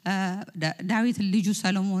ዳዊት ልጁ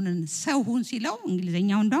ሰሎሞንን ሰው ሁን ሲለው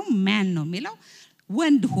እንግሊዘኛው እንደው ማን ነው የሚለው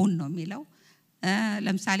ወንድ ሁን ነው የሚለው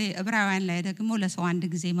ለምሳሌ ዕብራውያን ላይ ደግሞ ለሰው አንድ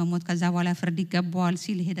ጊዜ መሞት ከዛ በኋላ ፍርድ ይገባዋል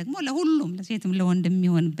ሲል ይሄ ደግሞ ለሁሉም ለሴትም ለወንድም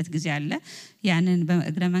የሚሆንበት ጊዜ አለ ያንን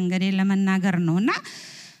በእግረ መንገዴ ለመናገር ነውና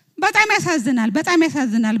በጣም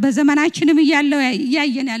ያሳዝናል በዘመናችንም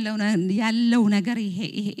ያያየን ያለው ነገር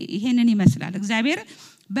ይሄንን ይመስላል እግዚአብሔር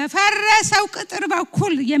በፈረሰው ቅጥር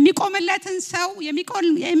በኩል የሚቆምለትን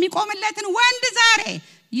ወንድ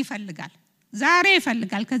ዛሬ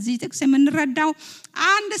ይፈልጋል ከዚህ ጥቅስ የምንረዳው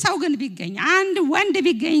አንድ ሰው ግን ቢገኝ አንድ ወንድ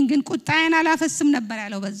ቢገኝ ግን ቁጣዬን አላፈስም ነበር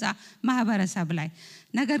ያለው በዛ ማህበረሰብ ላይ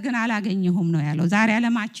ነገር ግን አላገኘሁም ነው ያለው ዛሬ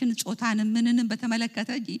ዓለማችን ጾታን ምንንም በተመለከተ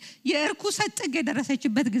የእርኩሰት ጥግ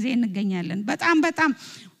የደረሰችበት ጊዜ እንገኛለን በጣም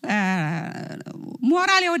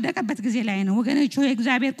ሞራል የወደቀበት ጊዜ ላይ ነው ወገኖች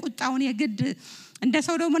የእግዚአብሔር ቁጣውን የግድ እንደ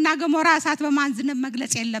ሶዶምና ገሞራ እሳት በማንዝነብ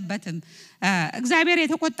መግለጽ የለበትም እግዚአብሔር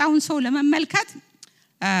የተቆጣውን ሰው ለመመልከት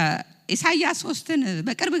ኢሳይያስ 3ን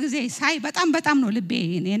በቅርብ ጊዜ ሳይ በጣም ነው ልቤ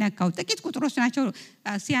የነካው ጥቂት ቁጥሮች ናቸው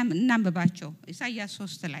ሲያም እናንብባቸው ኢሳይያስ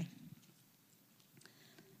 3 ላይ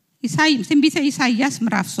ትንቢተ ኢሳይያስ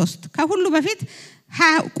ምዕራፍ 3 ከሁሉ በፊት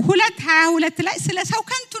 2:22 ላይ ስለ ሰው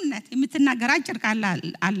ከንቱነት የምትናገር አጭር ቃል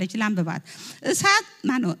አለች ላንብባት እሳት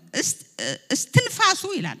እስትንፋሱ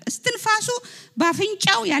ይላል እስትንፋሱ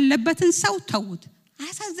ባፍንጫው ያለበትን ሰው ተውት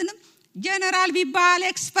አያሳዝንም ጀነራል ቢባል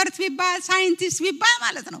ኤክስፐርት ቢባል ሳይንቲስት ቢባል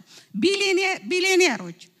ማለት ነው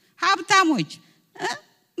ቢሊየነሮች ሀብታሞች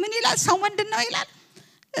ምን ይላል ሰው ምንድነው ይላል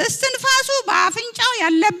እስትንፋሱ ባፍንጫው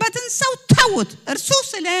ያለበትን ሰው ተውት እርሱ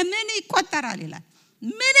ስለምን ይቆጠራል ይላል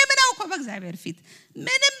ምንም ነው እኮ በእግዚአብሔር ፊት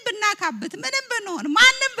ምንም ብናካብት ምንም ብንሆን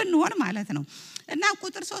ማንንም ብንሆን ማለት ነው እና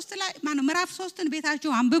ቁጥር 3 ላይ ምዕራፍ 3ን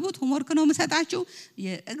ቤታችሁ አንብቡት ሆምወርክ ነው መሰጣችሁ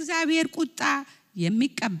የእግዚአብሔር ቁጣ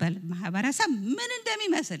የሚቀበል ማህበረሰብ ምን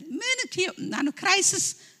እንደሚመስል ምን ክራይሲስ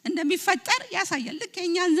እንደሚፈጠር ያሳያል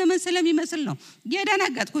ለከኛን ዘመን ስለሚመስል ነው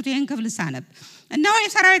የደነገጥኩት ይሄን ክፍል ሳነብ እነሆ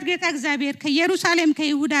የሰራዊት ጌታ እግዚአብሔር ከኢየሩሳሌም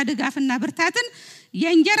ከይሁዳ ድጋፍና ብርታትን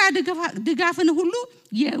የእንጀራ ድጋፍን ሁሉ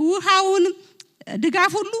የውሃውን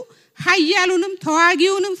ድጋፍ ሁሉ ኃያሉንም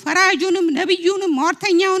ተዋጊውንም ፈራጁንም ነብዩንም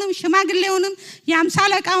ሟርተኛውንም ሽማግሌውንም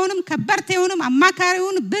ያምሳለቃውንም ከበርቴውንም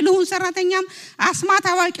አማካሪውንም ብልሁን ሰራተኛም አስማት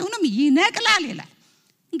አዋቂውንም ይነቅላል ይላል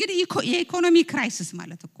እንግዲህ የኢኮኖሚ ክራይሲስ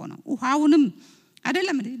ማለት እኮ ነው ውሃውንም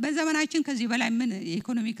አይደለም በዘመናችን ከዚህ በላይ ምን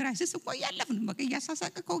የኢኮኖሚ ክራይሲስ እኮ ያለፈን በቃ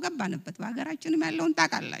ያሳሳቀቀው ገባንበት በአገራችንም ያለውን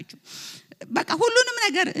ታቃላችሁ በቃ ሁሉንም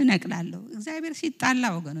ነገር እነቅላለሁ እግዚአብሔር ሲጣላ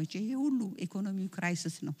ወገኖች ይሄ ሁሉ ኢኮኖሚ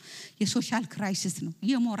ክራይሲስ ነው የሶሻል ክራይሲስ ነው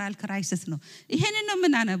የሞራል ክራይሲስ ነው ይሄንን ነው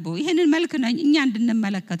ምናነበው ይሄንን መልክ ነው እኛ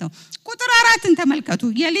እንድንመለከተው ቁጥር 4ን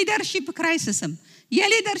ተመልከቱ የሊደርሺፕ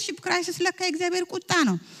ክራይሲስ ለካ እግዚአብሔር ቁጣ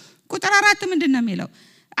ነው ቁጥር 4 ምንድነው የሚለው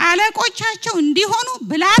አለቆቻቸው እንዲሆኑ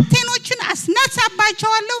ብላቴኖችን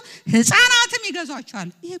አስነሳባቸዋለሁ ህፃናትም ይገዟቸዋል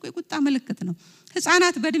ይሄ ቁጣ ምልክት ነው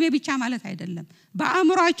ህፃናት በእድሜ ብቻ ማለት አይደለም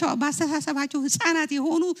በአእምሮአቸው ባስተሳሰባቸው ህፃናት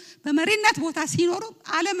የሆኑ በመሪነት ቦታ ሲኖሩ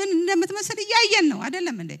ዓለምን እንደምትመስል ያያየን ነው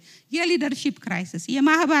አይደለም እንዴ የሊደርሺፕ ክራይሲስ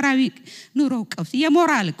የማህበራዊ ኑሮ ቀውስ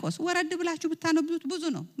የሞራል ቀውስ ወረድ ብላችሁ ብታነቡት ብዙ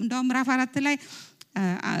ነው እንደውም ምዕራፍ 4 ላይ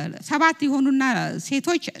 7 ይሆኑና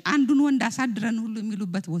ሴቶች አንዱን ወንድ አሳድረን ሁሉ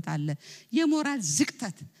የሚሉበት ቦታ አለ የሞራል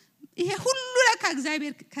ዝቅጠት ይሄ ሁሉ ለካ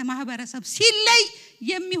ከእግዚአብሔር ከማህበረሰብ ሲለይ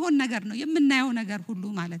የሚሆን ነገር ነው የምናየው ነገር ሁሉ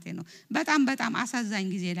ማለት ነው በጣም አሳዛኝ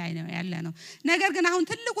ጊዜ ላይ ነው ያለነው ነገር ግን አሁን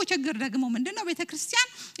ትልቁ ችግር ደግሞ ምንድነው ቤተክርስቲያን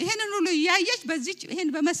ይሄንን ሁሉ ያያየች በዚህ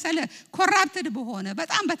ይሄን በመሰለ ኮራፕትድ በሆነ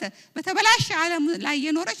በጣም በተበላሸ ዓለም ላይ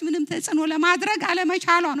የኖረች ምንም ተጽኖ ለማድረግ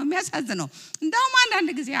አለመቻሏ ነው የሚያሳዝነው እንደውም አንዳንድ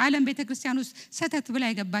ጊዜ ዓለም ቤተክርስቲያን ውስጥ ሰተት ብላ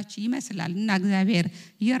ይገባች ይመስላል እና እግዚአብሔር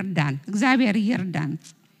ይርዳን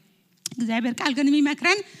እግዚአብሔር ቃል ግን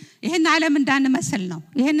የሚመክረን ይሄን ዓለም እንዳንመስል ነው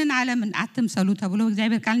ይሄንን ዓለም አትምሰሉ ተብሎ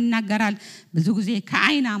እግዚአብሔር ቃል ይናገራል ብዙ ጊዜ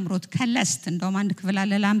ከአይን አምሮት ከለስት እንደውም አንድ ክፍል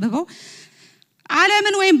አለ ላንብበው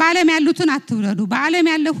ዓለምን ወይም በዓለም ያሉትን አትውደዱ በዓለም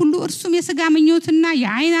ያለ ሁሉ እርሱም የሥጋ ምኞትና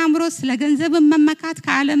የአይን አምሮት ስለገንዘብ መመካት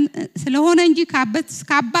ከዓለም ስለሆነ እንጂ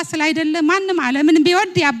ከአባት ስላይደለ ማንም ዓለምን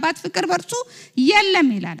ቢወድ የአባት ፍቅር በርሱ የለም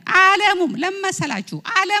ይላል ዓለሙም ለመሰላችሁ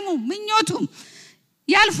ዓለሙም ምኞቱም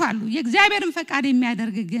ያልፋሉ የእግዚአብሔርን ፈቃድ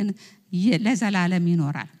የሚያደርግ ግን ለዘላለም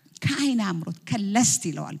ይኖራል ከአይን አምሮት ከለስት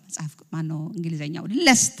ይለዋል መጽሐፍ ማነው እንግሊዘኛው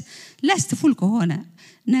ለስት ፉል ከሆነ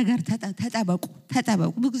ነገር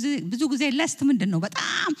ተጠበቁ ብዙ ጊዜ ለስት ምንድነው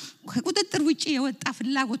በጣም ከቁጥጥር ውጪ የወጣ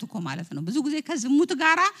ፍላጎት እኮ ማለት ነው ብዙ ጊዜ ከዝሙት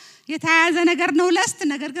ጋራ የተያያዘ ነገር ነው ለስት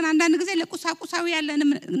ነገር ግን አንዳንድ ጊዜ ለቁሳቁሳዊ ያለን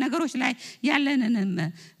ነገሮች ላይ ያለንን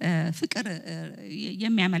ፍቅር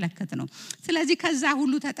የሚያመለክት ነው ስለዚህ ከዛ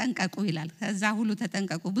ሁሉ ተጠንቀቁ ይላል ከዛ ሁሉ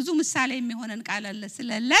ተጠንቀቁ ብዙ ምሳሌ የሚሆነን ቃል አለ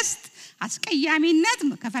ስለ ለስት አስቀያሚነት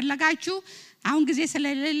ከፈለጋችሁ አሁን ጊዜ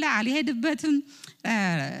ስለሌለ አልሄድበትም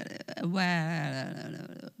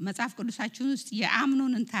መጽሐፍ ቅዱሳችን ውስጥ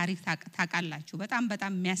የአምኖንን ታሪክ ታቃላችሁ በጣም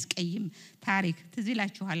የሚያስቀይም ታሪክ ትዝ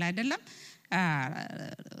ይላችኋል አይደለም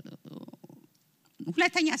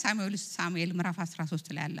ሁለተኛ ሳሙኤል ምዕራፍ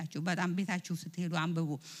 13 ላይ ያላችሁ በጣም ቤታችሁ ስትሄዱ አንብቡ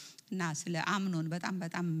እና ስለ አምኖን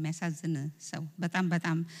በጣም የሚያሳዝን ሰው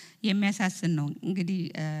በጣም የሚያሳዝን ነው እንግዲህ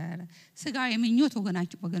ስጋዊ ምኞት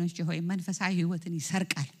ወገኖች ሆይ መንፈሳዊ ህይወትን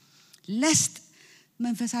ይሰርቃል ለስት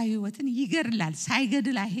መንፈሳዊ ህይወትን ይገርላል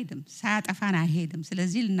ሳይገድል አይሄድም ሳያጠፋን አይሄድም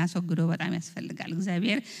ስለዚህ ልናስወግደው በጣም ያስፈልጋል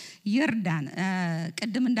እግዚአብሔር ይርዳን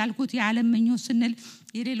ቅድም እንዳልኩት የዓለም ምኞት ስንል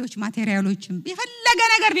የሌሎች ማቴሪያሎችም የፈለገ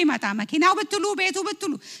ነገር ቢመጣ መኪናው ብትሉ ቤቱ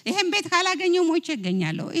ብትሉ ይሄን ቤት ካላገኘው ሞቼ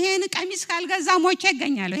እገኛለሁ ይሄን ቀሚስ ካልገዛው ሞቼ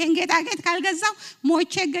እገኛለሁ ይሄን ጌጣጌጥ ካልገዛው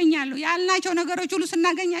ሞቼ እገኛለሁ ያልናቸው ነገሮች ሁሉ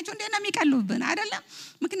ስናገኛቸው እንዴት ነው የሚቀልቡብን አይደለም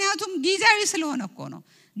ምክንያቱም ጊዜያዊ ስለሆነ እኮ ነው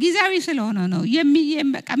ጊዜያዊ ስለሆነ ነው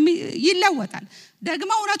ይለወጣል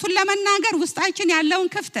ደግሞ እውነቱን ለመናገር ውስጣችን ያለውን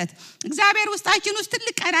ክፍተት እግዚአብሔር ውስጣችን ውስጥ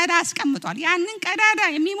ትልቅ ቀዳዳ አስቀምጧል ያንን ቀዳዳ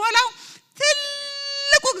የሚሞላው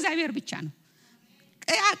ትልቁ እግዚአብሔር ብቻ ነው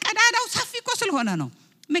ቀዳዳው ሰፊ እኮ ስለሆነ ነው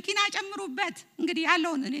መኪና ጨምሩበት እንግዲህ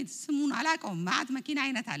ያለውን እኔ ስሙን አላቀውም ማት መኪና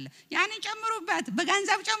አይነት አለ ያንን ጨምሩበት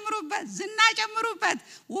በገንዘብ ጨምሩበት ዝና ጨምሩበት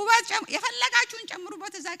ውበት የፈለጋችሁን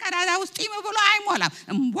ጨምሩበት እዛ ቀዳዳ ውስጥ ጢም ብሎ አይሞላም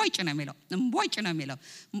እምቦጭ ነው የሚለው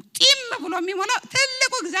ጢም ብሎ የሚሞላው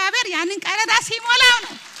ትልቁ እግዚአብሔር ያንን ቀዳዳ ሲሞላው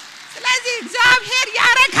ነው ስለዚህ እግዚአብሔር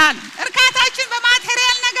ያረካል እርካታችን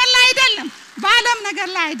በማቴሪያል ነገር ላይ አይደለም በዓለም ነገር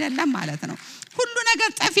ላይ አይደለም ማለት ነው ሁሉ ነገር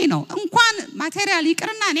ጠፊ ነው እንኳን ማቴሪያል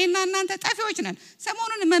ይቅርና እኔና እናንተ ጠፊዎች ነን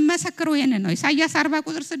ሰሞኑን መመሰክረው ይሄንን ነው ኢሳይያስ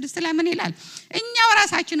 40:6 ላይ ምን ይላል እኛው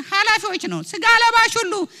ራሳችን ሐላፊዎች ነው ስጋ ለባሽ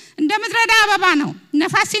ሁሉ እንደ ምድረዳ አበባ ነው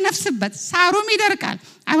ነፋስ ይነፍስበት ሳሩም ይደርቃል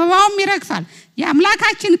አበባውም ይረግፋል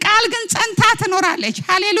የአምላካችን ቃል ግን ጸንታ ትኖራለች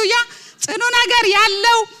ሃሌሉያ ጽኑ ነገር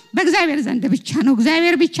ያለው በእግዚአብሔር ዘንድ ብቻ ነው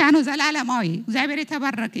እግዚአብሔር ብቻ ነው ዘላለማዊ እግዚአብሔር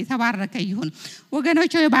የተባረከ ይሁን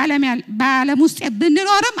ወገኖች በዓለም ውስጥ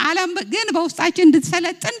ብንኖርም ዓለም ግን በውስጣችን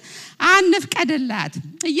እንድትሰለጥን አንፍቀድላት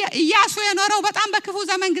ኢያሱ የኖረው በጣም በክፉ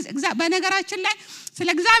ዘመን በነገራችን ላይ ስለ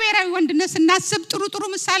እግዚአብሔራዊ ወንድነት ስናስብ ጥሩ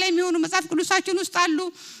ምሳሌ የሚሆኑ መጽሐፍ ቅዱሳችን ውስጥ አሉ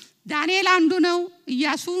ዳንኤል አንዱ ነው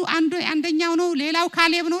ኢያሱ አንደኛው ነው ሌላው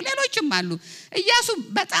ካሌብ ነው ሌሎችም አሉ ኢያሱ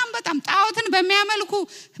በጣም ጣዖትን በሚያመልኩ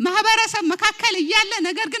ማህበረሰብ መካከል እያለ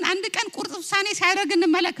ነገር ግን አንድ ቀን ቁርጥ ውሳኔ ሲያደርግ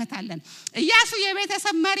እንመለከታለን ኢያሱ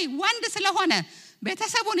የቤተሰብ መሪ ወንድ ስለሆነ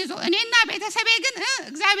ቤተሰቡን ይዞ እኔና ቤተሰቤ ግን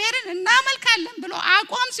እግዚአብሔርን እናመልካለን ብሎ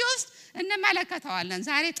አቋም ሲወስድ እንመለከታለን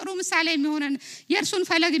ዛሬ ጥሩ ምሳሌ የሚሆነን የእርሱን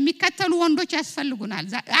ፈለግ የሚከተሉ ወንዶች ያስፈልጉናል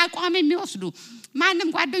አቋም የሚወስዱ ማንም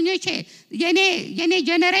ጓደኞቼ የኔ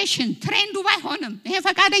ጄነሬሽን ትሬንዱ ባይሆንም ይሄ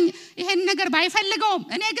ፈቃደኝ ይሄን ነገር ባይፈልገውም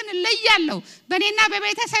እኔ ግን ለያለው በኔና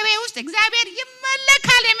በቤተሰቤ ውስጥ እግዚአብሔር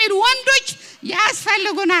ይመለካል የሚሉ ወንዶች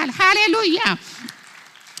ያስፈልጉናል ሃሌሉያ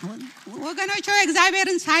ወገኖች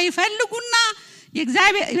እግዚአብሔርን ሳይፈልጉና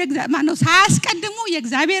የእግዚአብሔር ማነው ሳያስቀድሙ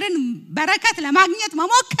የእግዚአብሔርን በረከት ለማግኘት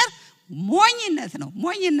መሞከር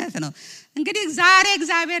ሞኝነት ነው እንግዲህ ዛሬ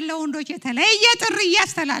እግዚአብሔር ለወንዶች የተለየ ጥሪ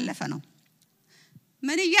ያስተላለፈ ነው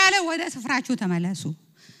ምን ይያለ ወደ ስፍራችሁ ተመለሱ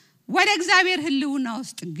ወደ እግዚአብሔር ህልውና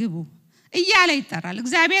ውስጥ ግቡ እያለ ይጠራል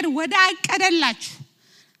እግዚአብሔር ወደ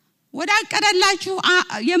አቀደላችሁ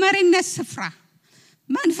የመሪነት ስፍራ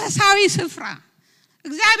መንፈሳዊ ስፍራ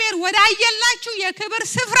እግዚአብሔር ወዳየላችሁ የክብር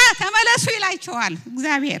ስፍራ ተመለሱ ይላችኋል።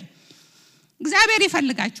 እግዚአብሔር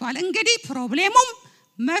ይፈልጋችኋል። እንግዲህ ፕሮብሌሙም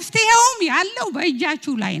መፍትሄውም ያለው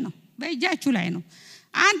በእጃችሁ ላይ ነው።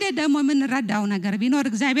 አንድ ደግሞ የምንረዳው ነገር ቢኖር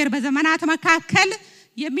እግዚአብሔር በዘመናት መካከል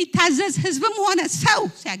የሚታዘዝ ህዝብም ሆነ ሰው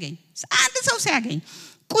ሲያገኝ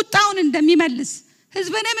ቁጣውን እንደሚመልስ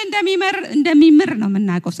ህዝብንም እንደሚምር ነው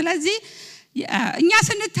የምናውቀው። ስለዚህ እኛ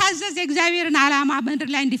ስንታዘዝ የእግዚአብሔርን ዓላማ ምድር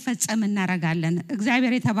ላይ እንዲፈጸም እናረጋለን።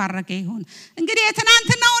 እግዚአብሔር የተባረከ ይሁን። እንግዲህ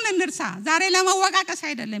የትናንትናውን እንርሳ፣ ዛሬ ለመወቃቀስ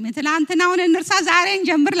አይደለም። የትናንትናውን እንርሳ፣ ዛሬ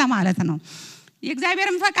እንጀምር ለማለት ነው።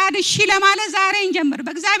 የእግዚአብሔርን ፈቃድ እሺ ለማለት ዛሬ እንጀምር።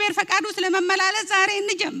 በእግዚአብሔር ፈቃድ ውስጥ ለመመላለስ ዛሬ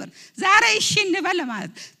እንጀምር። ዛሬ እሺ እንበል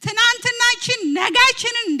ማለት ትናንትናችን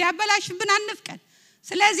ነጋችንን እንዲያበላሽብን አንፍቀድ።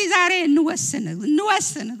 ስለዚህ ዛሬ እንወስን።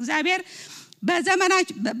 እግዚአብሔር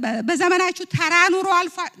በዘመናችሁ ተራ ኑሮ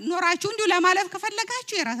ኖራችሁ እንዲሁ ለማለፍ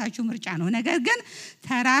ከፈለጋችሁ የራሳችሁ ምርጫ ነው። ነገር ግን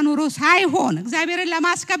ተራ ኑሮ ሳይሆን እግዚአብሔርን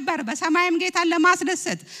ለማስከበር በሰማይም ጌታን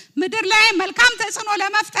ለማስደሰት ምድር ላይ መልካም ተጽዕኖ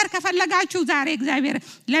ለመፍጠር ከፈለጋችሁ ዛሬ እግዚአብሔር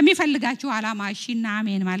ለሚፈልጋችሁ ዓላማ እሺና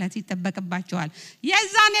አሜን ማለት ይተበቅባችኋል።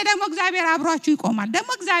 የዛኔ ደግሞ እግዚአብሔር አብሯችሁ ይቆማል።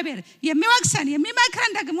 ደግሞ እግዚአብሔር የሚወቅሰን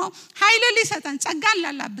የሚመክረን ደግሞ ኃይል ሊሰጠን ጸጋን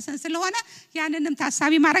ላላብሰን ስለሆነ ያንንም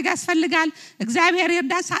ታሳቢ ማድረግ ያስፈልጋል። እግዚአብሔር ይርዳን።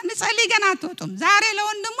 ሳንጸልይ ገና አትወጡም። ዛሬ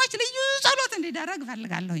ለወንድሞች ልዩ ጸሎት እንዲደረግ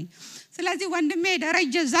ፈልጋለሁ። ስለዚህ ወንድሜ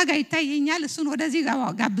ደረጀ እዛ ጋር ይታየኛል። እሱን ወደዚህ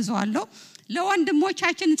ጋብዘዋለሁ።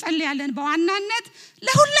 ለወንድሞቻችን እንጸልያለን። በዋናነት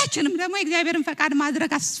ለሁላችንም ደግሞ የእግዚአብሔርን ፈቃድ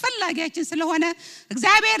ማድረግ አስፈላጊያችን ስለሆነ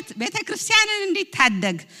እግዚአብሔር ቤተክርስቲያንን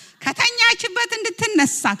እንዲታደግ ከተኛችበት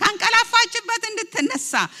እንድትነሳ ካንቀላፋችበት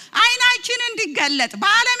እንድትነሳ አይናችን እንዲገለጥ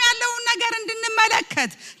በዓለም ያለውን ነገር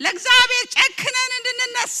እንድንመለከት ለእግዚአብሔር ጨክነን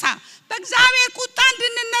እንድንነሳ በእግዚአብሔር ቁጣ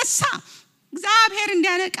እንድንነሳ እግዚአብሔር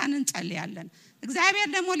እንዲያነቃን እንጸልያለን። እግዚአብሔር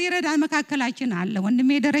ደግሞ ሊረዳን መካከላችን አለ።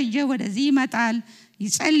 ወንድሜ ደረጀ ወደዚህ ይመጣል፣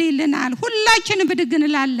 ይጸልይልናል። ሁላችንም ብድግ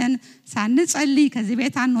እንላለን። ሳንጸልይ ከዚህ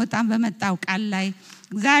ቤት አንወጣም። በመጣው ቃል ላይ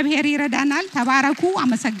እግዚአብሔር ይረዳናል። ተባረኩ።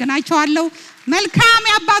 አመሰግናችኋለሁ። መልካም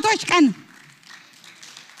የአባቶች ቀን።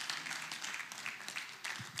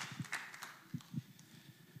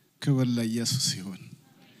 ክብር ለኢየሱስ ይሁን።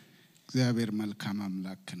 እግዚአብሔር መልካም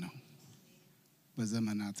አምላክ ነው።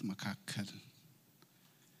 በዘመናት መካከል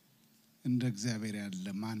እንደ እግዚአብሔር ያለ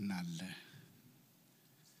ማን አለ?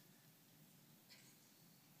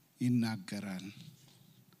 ይናገራል።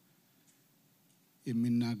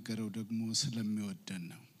 የሚናገረው ደግሞ ስለሚወደን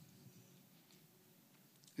ነው።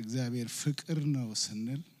 እግዚአብሔር ፍቅር ነው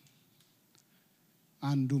ስንል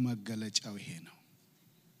አንዱ መገለጫው ይሄ ነው።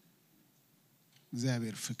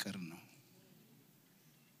 እግዚአብሔር ፍቅር ነው።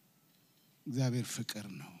 እግዚአብሔር ፍቅር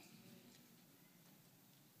ነው።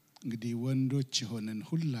 እንግዲህ ወንዶች የሆነን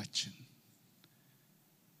ሁላችን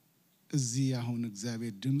እዚህ አሁን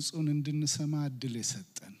እግዚአብሔር ድምጹን እንድንሰማ እድል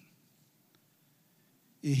የሰጠን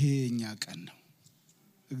ይሄ የኛ ቀን ነው።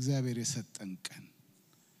 እግዚአብሔር የሰጠን ቀን።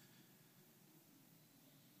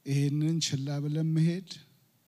 ይሄንን ችላ ብለን መሄድ